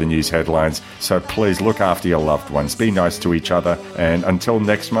listening to the news headlines. So please look after your loved ones. Be nice to each other. And until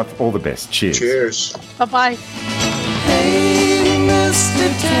next month, all the best. Cheers. Cheers. Bye-bye. Hey,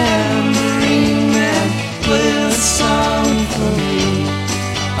 Mr. Tambourine Man, play a song for me.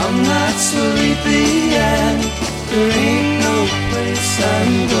 I'm not sleepy and there ain't no place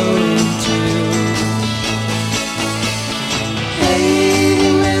I'm going to.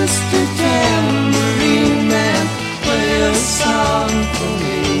 Hey, Mr. Tambourine Man, play a song for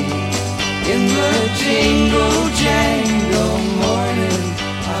me. In the jingle jangle morning,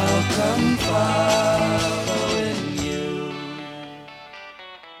 I'll come fly.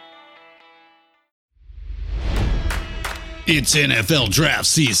 It's NFL draft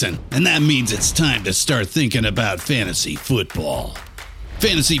season, and that means it's time to start thinking about fantasy football.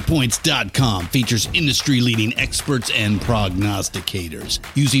 FantasyPoints.com features industry-leading experts and prognosticators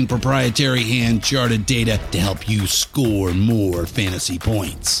using proprietary hand-charted data to help you score more fantasy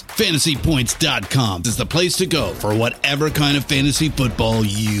points. FantasyPoints.com is the place to go for whatever kind of fantasy football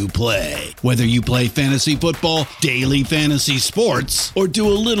you play. Whether you play fantasy football, daily fantasy sports, or do a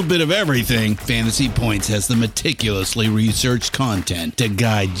little bit of everything, Fantasy Points has the meticulously researched content to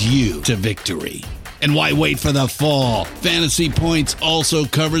guide you to victory. And why wait for the fall? Fantasy Points also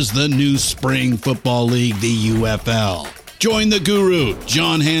covers the new spring football league, the UFL. Join the guru,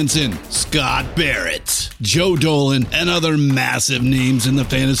 John Hansen, Scott Barrett, Joe Dolan, and other massive names in the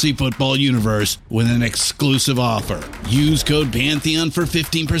fantasy football universe with an exclusive offer. Use code Pantheon for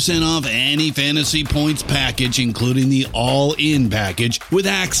 15% off any Fantasy Points package, including the all-in package, with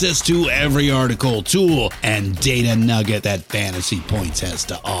access to every article, tool, and data nugget that Fantasy Points has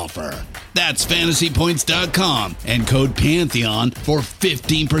to offer. That's FantasyPoints.com and code Pantheon for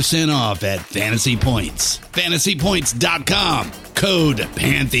 15% off at Fantasy Points. FantasyPoints.com, code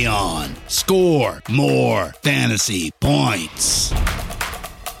Pantheon. Score more fantasy points.